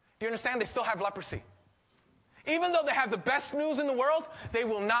 Do you understand? They still have leprosy. Even though they have the best news in the world, they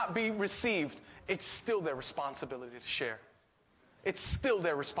will not be received. It's still their responsibility to share. It's still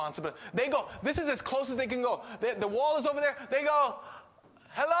their responsibility. They go, this is as close as they can go. The wall is over there. They go,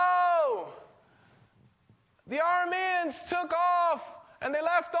 hello. The Arameans took off and they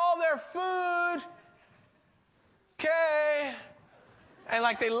left all their food. Okay. And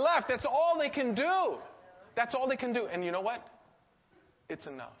like they left, that's all they can do. That's all they can do. And you know what? It's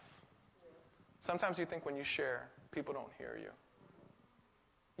enough. Sometimes you think when you share, people don't hear you.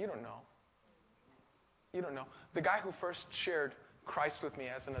 You don't know. You don't know. The guy who first shared Christ with me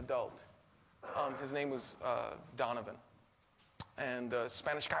as an adult, his name was Donovan. And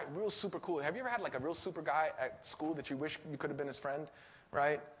Spanish guy, real super cool. Have you ever had like a real super guy at school that you wish you could have been his friend,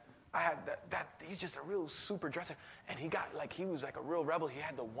 right? I had that he's just a real super dresser. And he was like a real rebel. He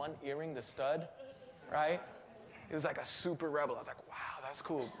had the one earring, the stud, right? He was like a super rebel. I was like, wow, that's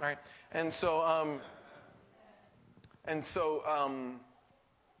cool, right? And so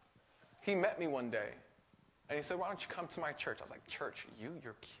he met me one day. And he said, why don't you come to my church? I was like, church?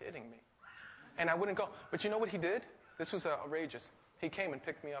 You're kidding me. And I wouldn't go. But you know what he did? This was outrageous. He came and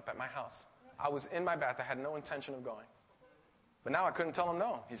picked me up at my house. I was in my bath. I had no intention of going. But now I couldn't tell him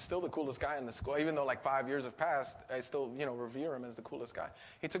no. He's still the coolest guy in the school. Even though like 5 years have passed, I still, revere him as the coolest guy.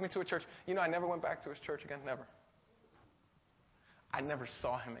 He took me to a church. I never went back to his church again. Never. I never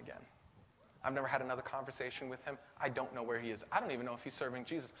saw him again. I've never had another conversation with him. I don't know where he is. I don't even know if he's serving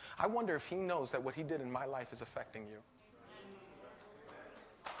Jesus. I wonder if he knows that what he did in my life is affecting you.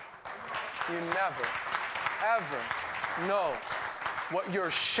 You never, ever know what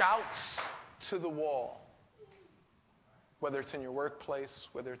your shouts to the wall, whether it's in your workplace,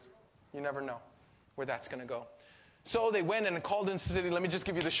 you never know where that's going to go. So they went and called into the city. Let me just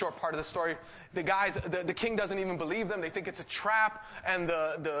give you the short part of the story. The guys, the king doesn't even believe them. They think it's a trap. And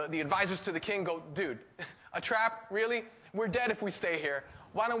the advisors to the king go, dude, a trap? Really? We're dead if we stay here.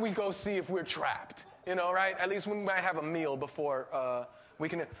 Why don't we go see if we're trapped? Right? At least we might have a meal before we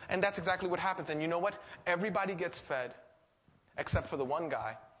can. And that's exactly what happens. And you know what? Everybody gets fed except for the one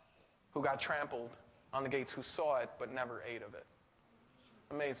guy who got trampled on the gates, who saw it but never ate of it.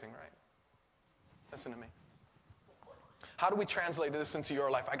 Amazing, right? Listen to me. How do we translate this into your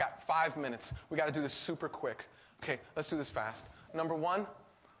life? I got 5 minutes. We got to do this super quick. Okay, let's do this fast. Number one,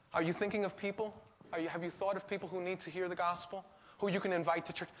 are you thinking of people? Have you thought of people who need to hear the gospel? Who you can invite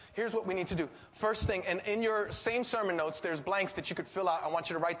to church? Here's what we need to do. First thing, and in your same sermon notes, there's blanks that you could fill out. I want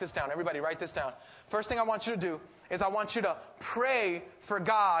you to write this down. Everybody write this down. First thing I want you to do is I want you to pray for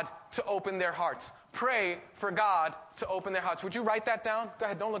God to open their hearts. Pray for God to open their hearts. Would you write that down? Go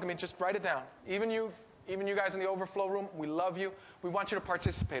ahead, don't look at me. Just write it down. Even you guys in the overflow room, we love you. We want you to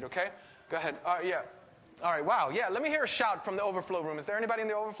participate, okay? Go ahead. Yeah. All right, wow. Yeah, let me hear a shout from the overflow room. Is there anybody in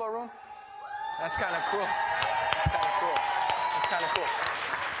the overflow room? That's kind of cool. That's kind of cool.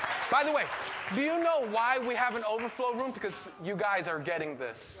 By the way, do you know why we have an overflow room? Because you guys are getting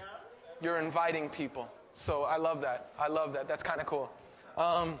this. You're inviting people. So I love that. That's kind of cool.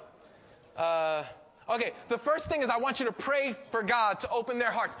 Okay, the first thing is I want you to pray for God to open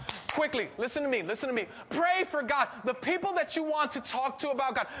their hearts. Quickly, listen to me. Pray for God. The people that you want to talk to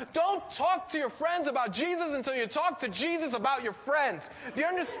about God. Don't talk to your friends about Jesus until you talk to Jesus about your friends. Do you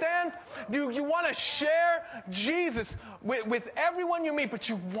understand? You want to share Jesus with everyone you meet, but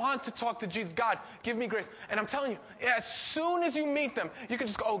you want to talk to Jesus. God, give me grace. And I'm telling you, as soon as you meet them, you can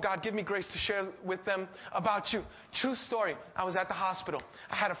just go, oh, God, give me grace to share with them about you. True story. I was at the hospital.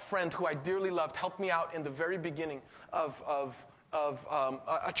 I had a friend who I dearly loved help me out in the very beginning of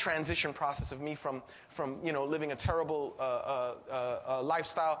a transition process of me from living a terrible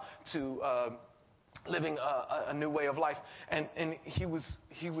lifestyle to living a new way of life. And he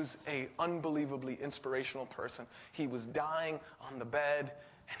was a unbelievably inspirational person. He was dying on the bed,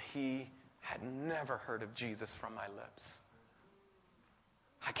 and he had never heard of Jesus from my lips.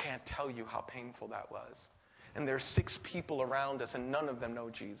 I can't tell you how painful that was. And there's 6 people around us, and none of them know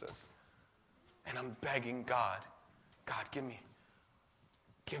Jesus. And I'm begging God, give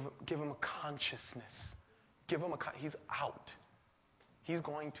him a consciousness. He's out. He's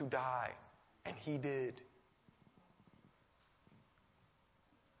going to die. And he did.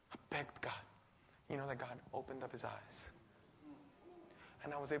 I begged God. You know that God opened up his eyes.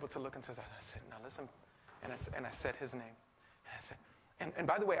 And I was able to look into his eyes. I said, now listen. And I said his name. And I said, and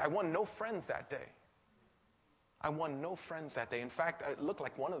by the way, I won no friends that day. In fact, it looked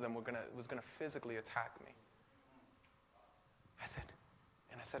like one of them was going to physically attack me.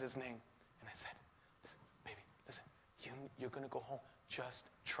 I said his name. And I said, baby, listen, you're going to go home. Just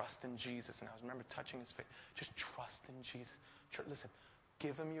trust in Jesus. And I remember touching his face. Just trust in Jesus. Listen,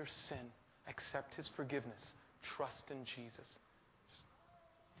 give him your sin. Accept his forgiveness. Trust in Jesus. Just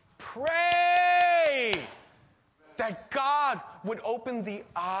pray that God would open the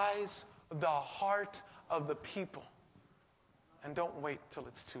eyes, the heart of the people. And don't wait till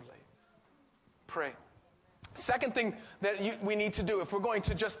it's too late. Pray. Second thing that we need to do, if we're going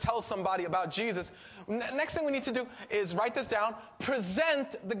to just tell somebody about Jesus, next thing we need to do is write this down,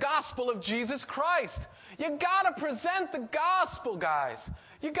 present the gospel of Jesus Christ. You gotta present the gospel, guys.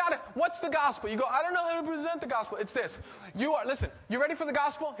 What's the gospel? You go, I don't know how to present the gospel. It's this. Listen, you ready for the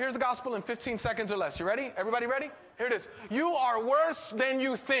gospel? Here's the gospel in 15 seconds or less. You ready? Everybody ready? Here it is. You are worse than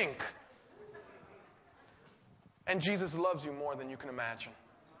you think. And Jesus loves you more than you can imagine.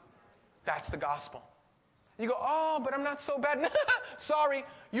 That's the gospel. You go, oh, but I'm not so bad. Sorry,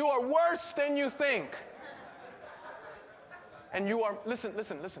 you are worse than you think. And you are, listen.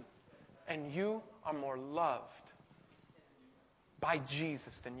 And you are more loved by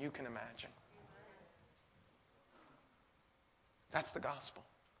Jesus than you can imagine. That's the gospel.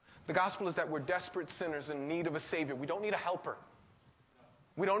 The gospel is that we're desperate sinners in need of a Savior. We don't need a helper.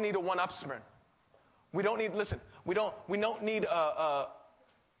 We don't need a one-upsman. We don't need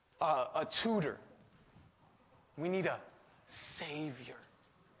a tutor. We need a Savior.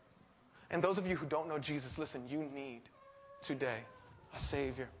 And those of you who don't know Jesus, listen, you need today a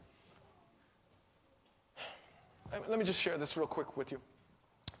Savior. Let me just share this real quick with you.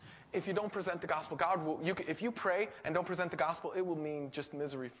 If you don't present the gospel, if you pray and don't present the gospel, it will mean just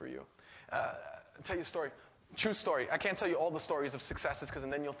misery for you. I'll tell you a story. True story. I can't tell you all the stories of successes because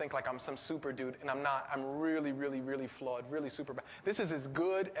then you'll think like I'm some super dude, and I'm not. I'm really, really, really flawed, really super bad. This is as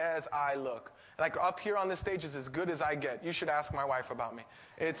good as I look. Like up here on this stage is as good as I get. You should ask my wife about me.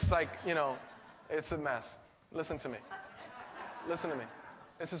 It's like, it's a mess. Listen to me. Listen to me.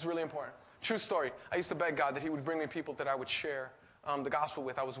 This is really important. True story. I used to beg God that he would bring me people that I would share the gospel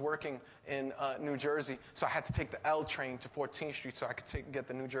with. I was working in New Jersey, so I had to take the L train to 14th Street so I could get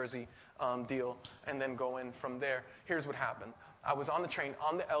the New Jersey deal and then go in from there. Here's what happened. I was on the train,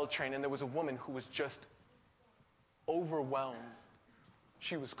 on the L train, and there was a woman who was just overwhelmed.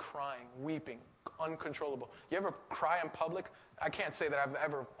 She was crying, weeping, uncontrollable. You ever cry in public? I can't say that I've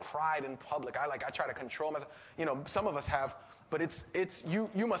ever cried in public. I try to control myself. Some of us have, but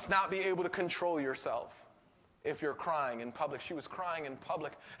you must not be able to control yourself if you're crying in public. She was crying in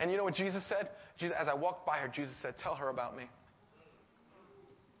public. And you know what Jesus said? As I walked by her, Jesus said, tell her about me.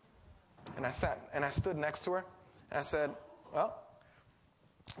 And I stood next to her, and I said, well,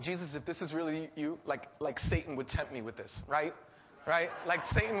 Jesus, if this is really you, like Satan would tempt me with this, right? Right? Like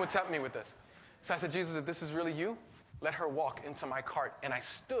Satan would tempt me with this. So I said, Jesus, if this is really you, let her walk into my cart. And I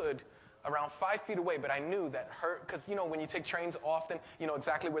stood around 5 feet away, but I knew that because, when you take trains often, you know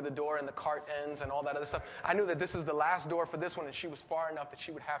exactly where the door and the cart ends and all that other stuff. I knew that this was the last door for this one, and she was far enough that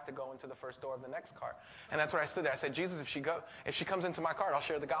she would have to go into the first door of the next cart. And that's where I stood there. I said, Jesus, if she comes into my cart, I'll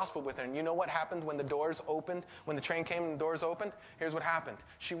share the gospel with her. And you know what happened when the doors opened, when the train came and the doors opened? Here's what happened.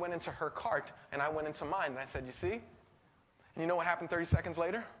 She went into her cart, and I went into mine. And I said, you see? And you know what happened 30 seconds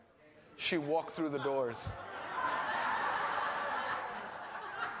later? She walked through the doors.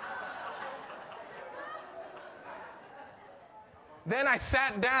 Then I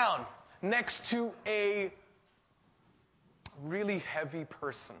sat down next to a really heavy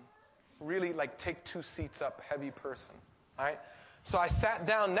person. Really, take 2 seats up, heavy person. All right? So I sat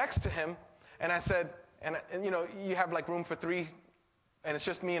down next to him, and I said, and you have room for 3, and it's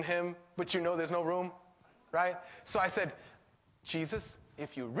just me and him, but there's no room, right? So I said, Jesus,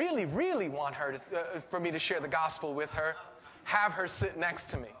 if you really, really want her for me to share the gospel with her, have her sit next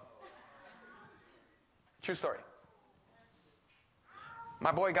to me. True story.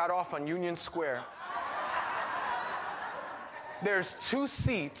 My boy got off on Union Square. There's 2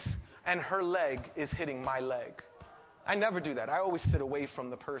 seats, and her leg is hitting my leg. I never do that. I always sit away from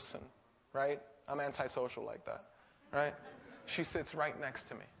the person, right? I'm antisocial like that, right? She sits right next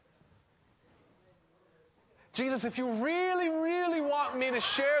to me. Jesus, if you really, really want me to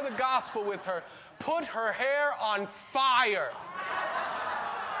share the gospel with her, put her hair on fire.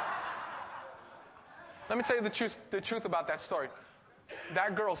 Let me tell you the truth about that story.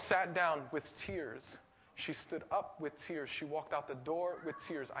 That girl sat down with tears. She stood up with tears. She walked out the door with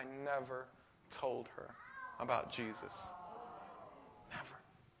tears. I never told her about Jesus. Never.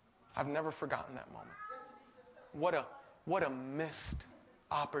 I've never forgotten that moment. What a missed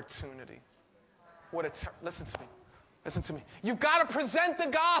opportunity. Listen to me. Listen to me. You've got to present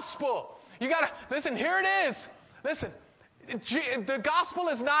the gospel. Listen, here it is. Listen. The gospel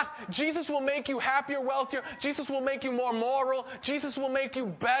is not Jesus will make you happier, wealthier. Jesus will make you more moral. Jesus will make you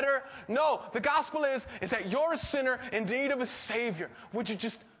better. No, the gospel is that you're a sinner in need of a Savior. Would you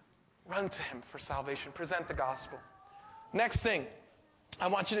just run to him for salvation? Present the gospel. Next thing I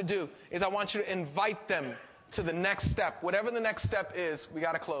want you to do is I want you to invite them to the next step. Whatever the next step is, we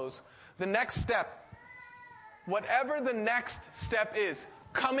got to close. The next step, whatever the next step is,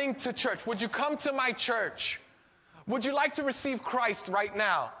 coming to church? Would you come to my church? Would you like to receive Christ right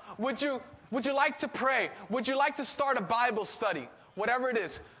now? Would you like to pray? Would you like to start a Bible study? Whatever it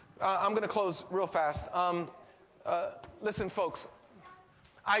is. I'm going to close real fast. Listen, folks.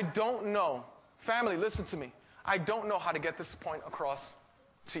 I don't know. Family, listen to me. I don't know how to get this point across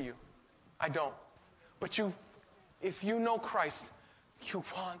to you. I don't. But if you know Christ, you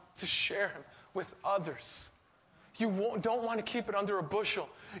want to share him with others. You don't want to keep it under a bushel.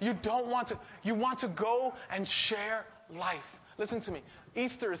 You want to go and share life. Listen to me.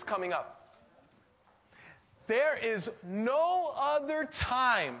 Easter is coming up. There is no other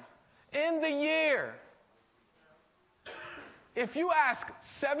time in the year. If you ask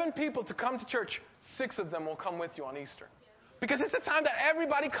 7 people to come to church, 6 of them will come with you on Easter. Because it's the time that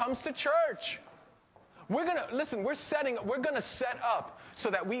everybody comes to church. We're going to set up so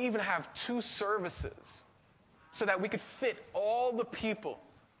that we even have 2 services so that we could fit all the people.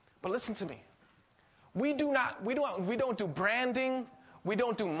 But listen to me. We don't do branding. We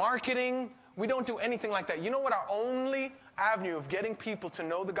don't do marketing. We don't do anything like that. You know what our only avenue of getting people to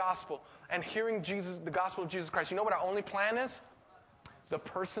know the gospel and hearing the gospel of Jesus Christ, you know what our only plan is? The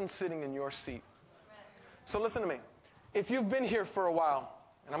person sitting in your seat. So listen to me. If you've been here for a while,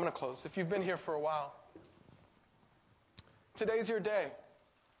 and I'm going to close. If you've been here for a while, today's your day.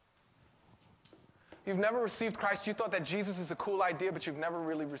 You've never received Christ. You thought that Jesus is a cool idea, but you've never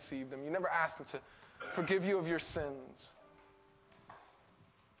really received him. You never asked him to forgive you of your sins.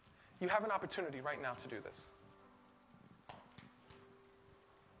 You have an opportunity right now to do this.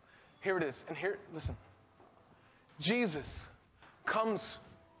 Here it is. And here, listen. Jesus comes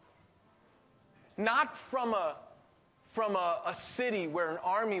not from a city where an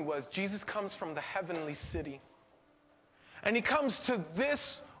army was. Jesus comes from the heavenly city. And he comes to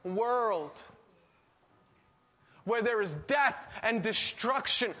this world where there is death and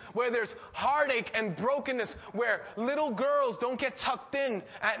destruction, where there's heartache and brokenness, where little girls don't get tucked in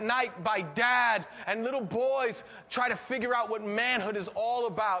at night by dad, and little boys try to figure out what manhood is all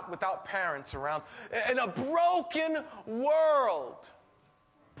about without parents around. In a broken world.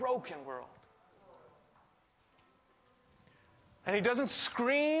 Broken world. And he doesn't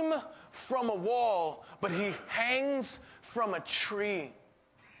scream from a wall, but he hangs from a tree.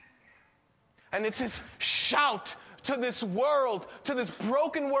 And it's his shout to this world, to this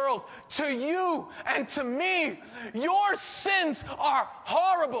broken world, to you and to me. Your sins are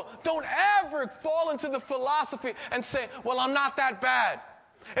horrible. Don't ever fall into the philosophy and say, well, I'm not that bad.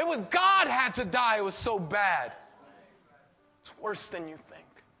 It was God had to die. It was so bad. It's worse than you think.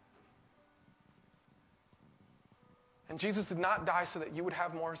 And Jesus did not die so that you would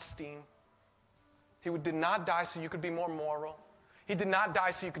have more esteem. He did not die so you could be more moral. He did not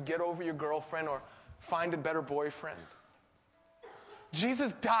die so you could get over your girlfriend or find a better boyfriend.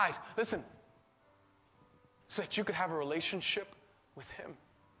 Jesus died, listen, so that you could have a relationship with him.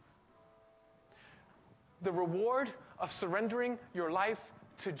 The reward of surrendering your life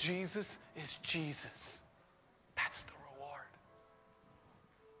to Jesus is Jesus. That's the reward.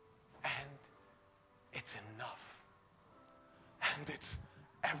 And it's enough. And it's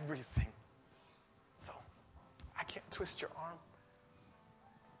everything. So, I can't twist your arm.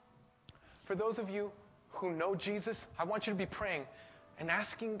 For those of you who know Jesus, I want you to be praying and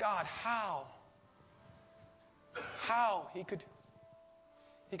asking God how he could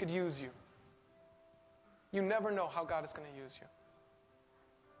use you. You never know how God is going to use you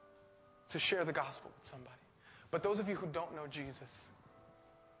to share the gospel with somebody. But those of you who don't know Jesus,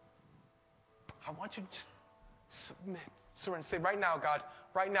 I want you to just submit, surrender, say, right now, God,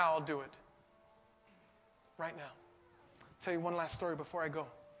 right now I'll do it. Right now. I'll tell you one last story before I go.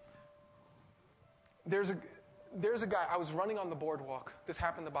 There's a guy, I was running on the boardwalk. This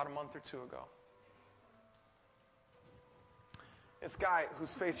happened about a month or 2 ago. This guy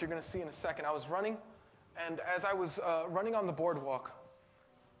whose face you're going to see in a second. I was running, and as I was running on the boardwalk,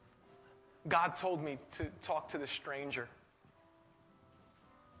 God told me to talk to this stranger.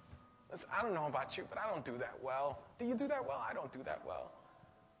 Listen, I don't know about you, but I don't do that well. Do you do that well? I don't do that well.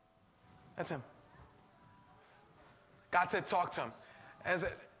 That's him. God said, talk to him.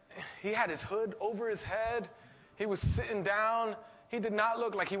 He had his hood over his head. He was sitting down. He did not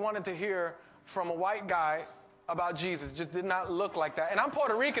look like he wanted to hear from a white guy about Jesus. Just did not look like that. And I'm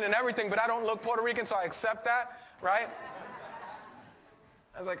Puerto Rican and everything, but I don't look Puerto Rican, so I accept that, right?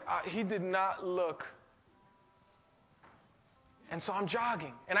 I was like, he did not look. And so I'm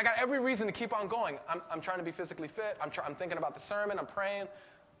jogging. And I got every reason to keep on going. I'm trying to be physically fit. I'm thinking about the sermon. I'm praying.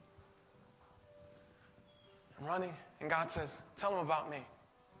 I'm running. And God says, tell him about me.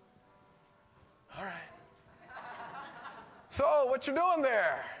 All right. So, what you doing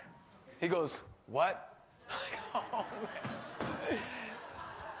there? He goes, what? Oh, man.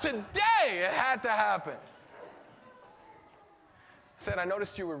 Today it had to happen. I said, I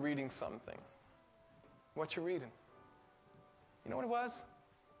noticed you were reading something. What you reading? You know what it was?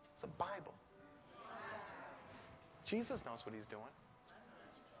 It's a Bible. Jesus knows what he's doing.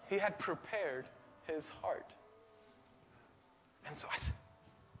 He had prepared his heart. And so I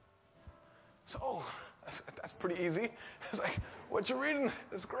said, that's pretty easy. It's like, what you reading?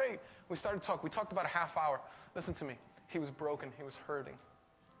 It's great. We started talking. We talked about a half hour. Listen to me. He was broken. He was hurting.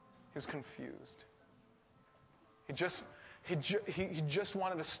 He was confused. He just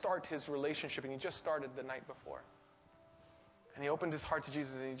wanted to start his relationship, and he just started the night before. And he opened his heart to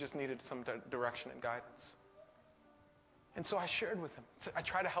Jesus, and he just needed some direction and guidance. And so I shared with him. I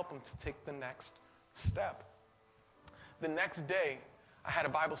tried to help him to take the next step. The next day, I had a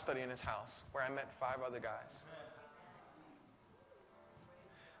Bible study in his house where I met 5 other guys.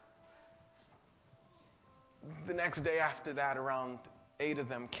 The next day after that, around 8 of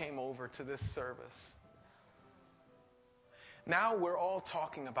them came over to this service. Now we're all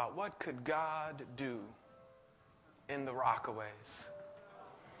talking about what could God do in the Rockaways?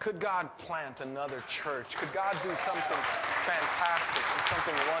 Could God plant another church? Could God do something fantastic and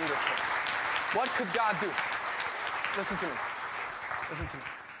something wonderful? What could God do? Listen to me. Listen to me.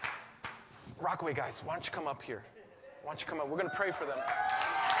 Rockaway guys, why don't you come up here? Why don't you come up? We're going to pray for them.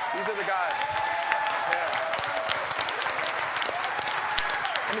 These are the guys. Yeah.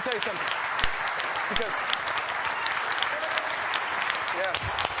 Let me tell you something. Because, yeah.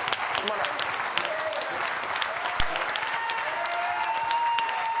 Come on up.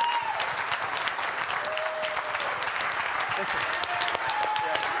 Listen.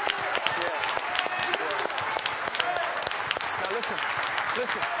 Yeah. Now listen.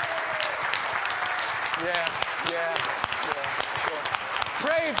 Yeah. Sure.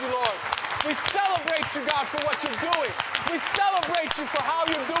 Praise you, Lord. We celebrate you, God, for what you're doing. We celebrate you for how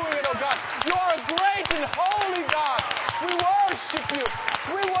you're doing it, oh God. You are a great and holy God. We worship you.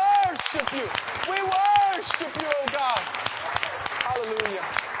 We worship you. We worship you, oh God. Hallelujah.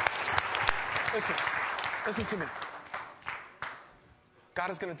 Listen to me. God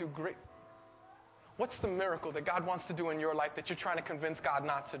is going to do great. What's the miracle that God wants to do in your life that you're trying to convince God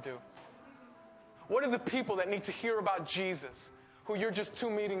not to do? What are the people that need to hear about Jesus who you're just 2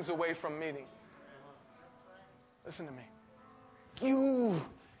 meetings away from meeting? Listen to me.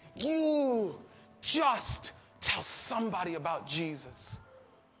 You just tell somebody about Jesus.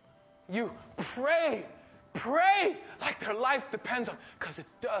 You pray like their life depends on it, because it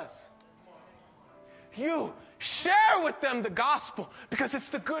does. You share with them the gospel because it's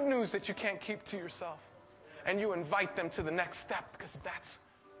the good news that you can't keep to yourself. And you invite them to the next step because that's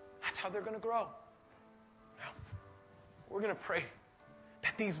how they're going to grow. Now, we're going to pray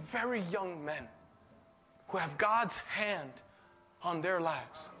that these very young men who have God's hand on their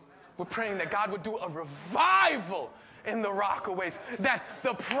lives, we're praying that God would do a revival in the Rockaways, that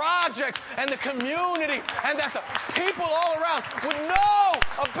the projects and the community and that the people all around would know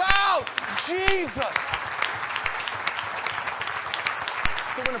about Jesus.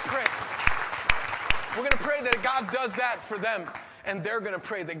 So we're going to pray. We're going to pray that God does that for them, and they're going to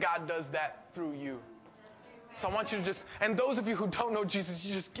pray that God does that through you. So I want you to and those of you who don't know Jesus,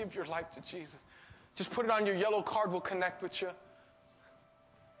 you just give your life to Jesus. Just put it on your yellow card. We'll connect with you.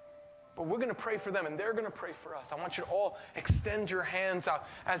 But we're going to pray for them, and they're going to pray for us. I want you to all extend your hands out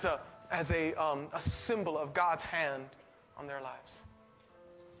as a symbol of God's hand on their lives.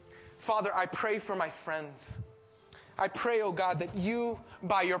 Father, I pray for my friends. I pray, oh God, that you,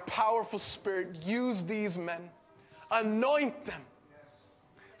 by your powerful Spirit, use these men. Anoint them.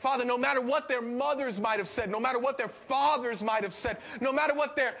 Father, no matter what their mothers might have said, no matter what their fathers might have said, no matter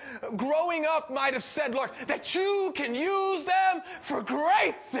what their growing up might have said, Lord, that you can use them for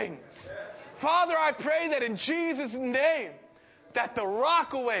great things. Father, I pray that in Jesus' name, that the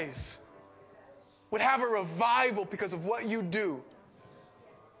Rockaways would have a revival because of what you do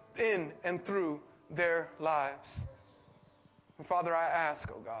in and through their lives. And Father, I ask,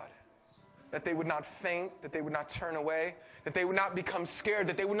 oh God, that they would not faint, that they would not turn away, that they would not become scared,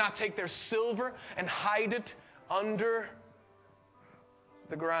 that they would not take their silver and hide it under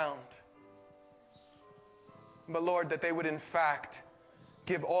the ground. But Lord, that they would in fact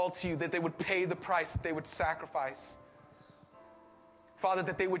give all to you, that they would pay the price, that they would sacrifice. Father,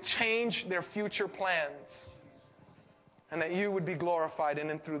 that they would change their future plans, and that you would be glorified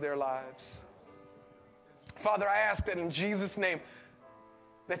in and through their lives. Father, I ask that in Jesus' name,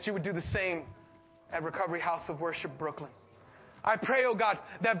 that you would do the same at Recovery House of Worship Brooklyn. I pray, oh God,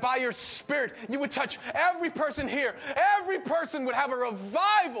 that by your Spirit, you would touch every person here. Every person would have a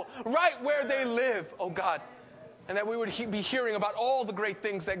revival right where they live, oh God. And that we would be hearing about all the great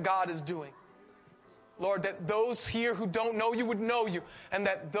things that God is doing. Lord, that those here who don't know you would know you. And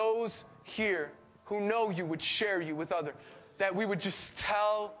that those here who know you would share you with others. That we would just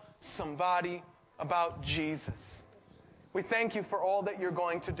tell somebody about Jesus. We thank you for all that you're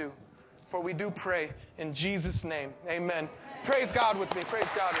going to do. For we do pray in Jesus' name. Amen. Praise God with me. Praise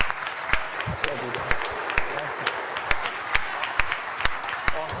God.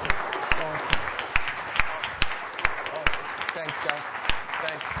 Thanks, guys.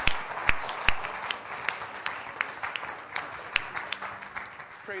 Thanks.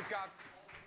 Praise God.